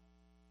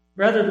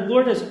 Rather, the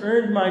Lord has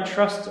earned my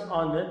trust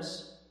on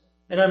this,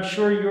 and I'm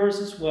sure yours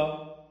as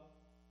well,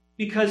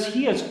 because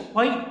he has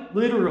quite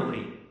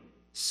literally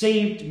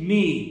saved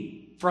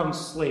me from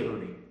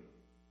slavery.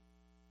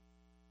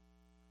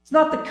 It's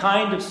not the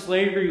kind of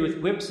slavery with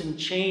whips and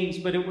chains,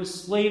 but it was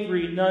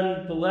slavery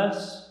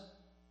nonetheless.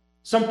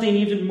 Something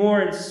even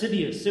more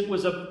insidious. It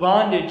was a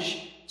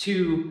bondage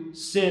to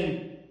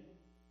sin.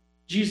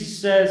 Jesus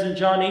says in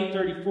John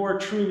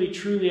 8:34, truly,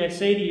 truly, I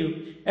say to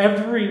you,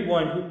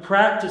 everyone who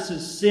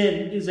practices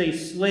sin is a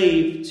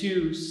slave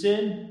to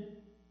sin.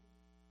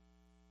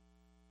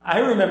 I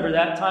remember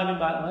that time in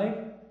my life.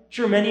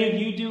 Sure, many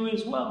of you do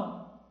as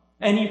well.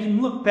 And you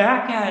can look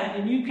back at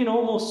it and you can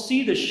almost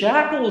see the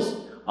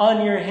shackles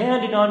on your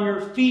hand and on your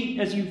feet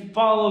as you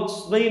followed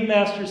slave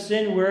master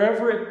sin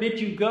wherever it bid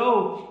you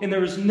go, and there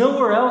was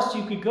nowhere else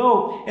you could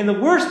go. And the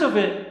worst of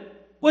it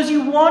was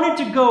you wanted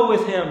to go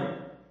with him.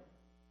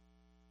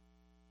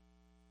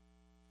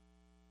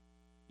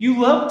 You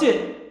loved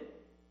it.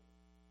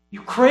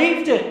 You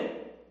craved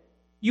it.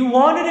 You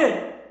wanted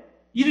it.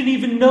 You didn't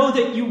even know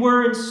that you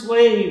were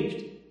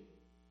enslaved.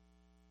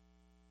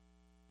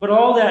 But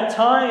all that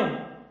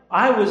time,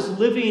 I was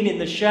living in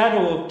the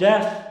shadow of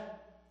death.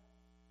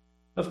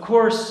 Of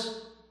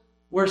course,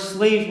 where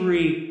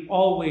slavery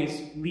always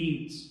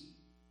leads.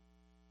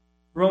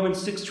 Romans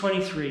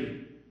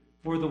 6:23,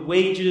 for the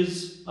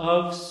wages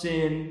of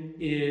sin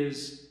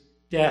is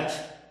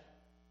death.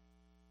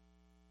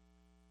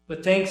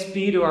 But thanks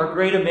be to our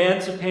great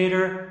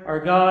emancipator, our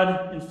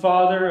God and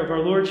Father of our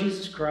Lord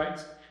Jesus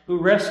Christ, who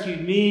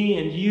rescued me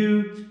and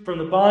you from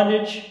the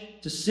bondage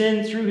to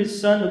sin through his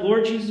Son, the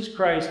Lord Jesus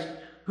Christ,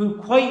 who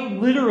quite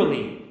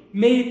literally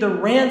made the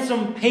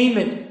ransom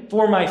payment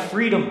for my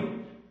freedom.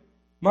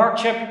 Mark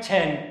chapter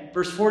 10,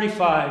 verse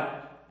 45,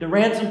 the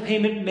ransom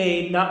payment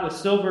made not with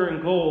silver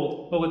and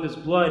gold, but with his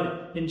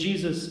blood. And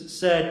Jesus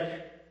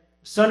said,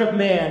 Son of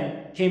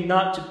Man came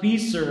not to be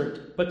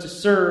served, but to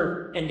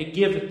serve and to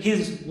give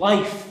his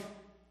life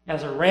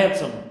as a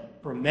ransom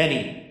for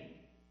many.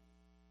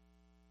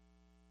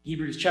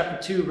 Hebrews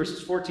chapter 2,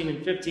 verses 14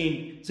 and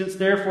 15, since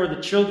therefore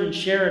the children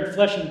share in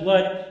flesh and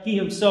blood, he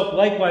himself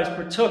likewise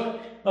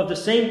partook, of the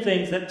same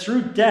things, that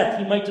through death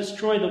he might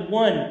destroy the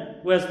one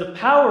who has the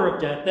power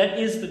of death, that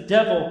is the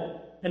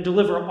devil, and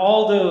deliver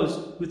all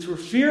those who through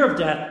fear of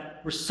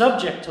death were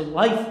subject to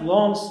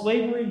lifelong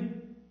slavery.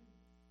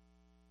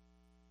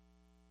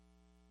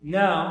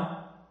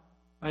 Now,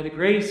 by the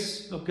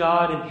grace of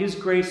God and his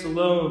grace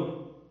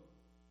alone,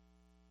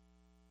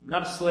 I'm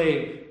not a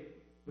slave,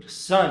 but a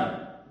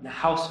son in the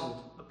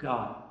household of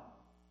God.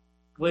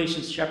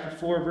 Galatians chapter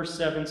 4, verse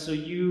 7, so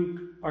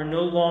you are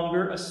no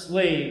longer a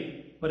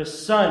slave, but a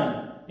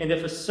son, and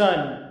if a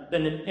son,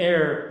 then an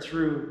heir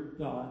through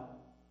God.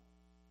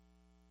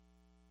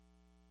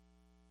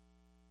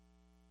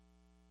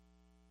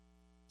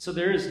 So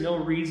there is no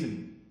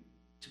reason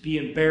to be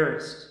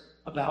embarrassed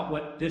about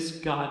what this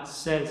God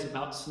says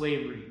about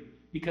slavery.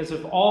 Because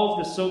of all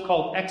of the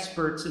so-called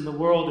experts in the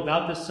world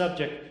about this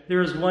subject,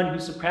 there is one who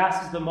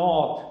surpasses them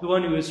all, the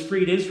one who has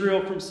freed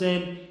Israel from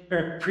sin,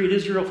 or freed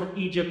Israel from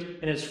Egypt,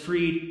 and has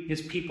freed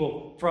his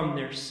people from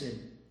their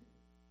sin.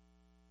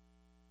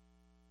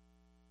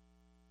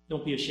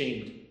 Don't be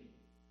ashamed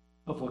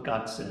of what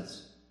God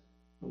says.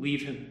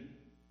 Believe him.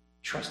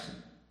 Trust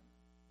him.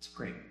 Let's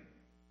pray.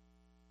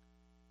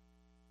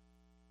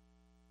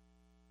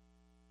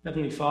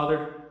 Heavenly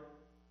Father,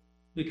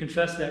 we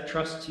confess that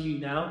trust to you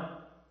now.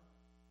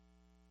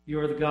 You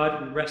are the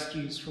God who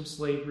rescues from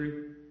slavery.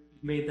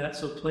 You've made that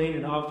so plain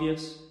and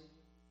obvious.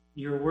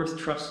 You are worth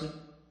trusting.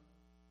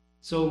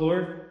 So,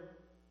 Lord,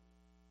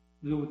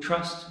 we will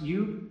trust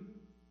you.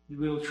 We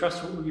will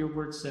trust what your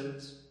word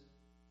says.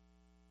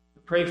 I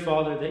pray,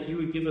 Father, that you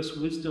would give us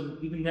wisdom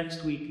even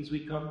next week as we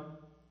come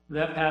to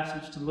that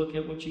passage to look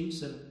at what you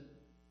said.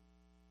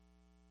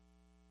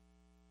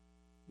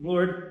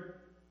 Lord,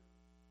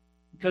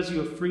 because you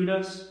have freed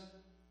us,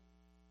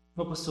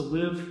 help us to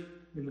live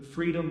in the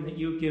freedom that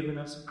you have given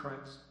us in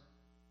Christ.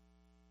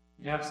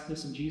 I ask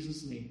this in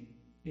Jesus' name.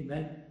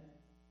 Amen.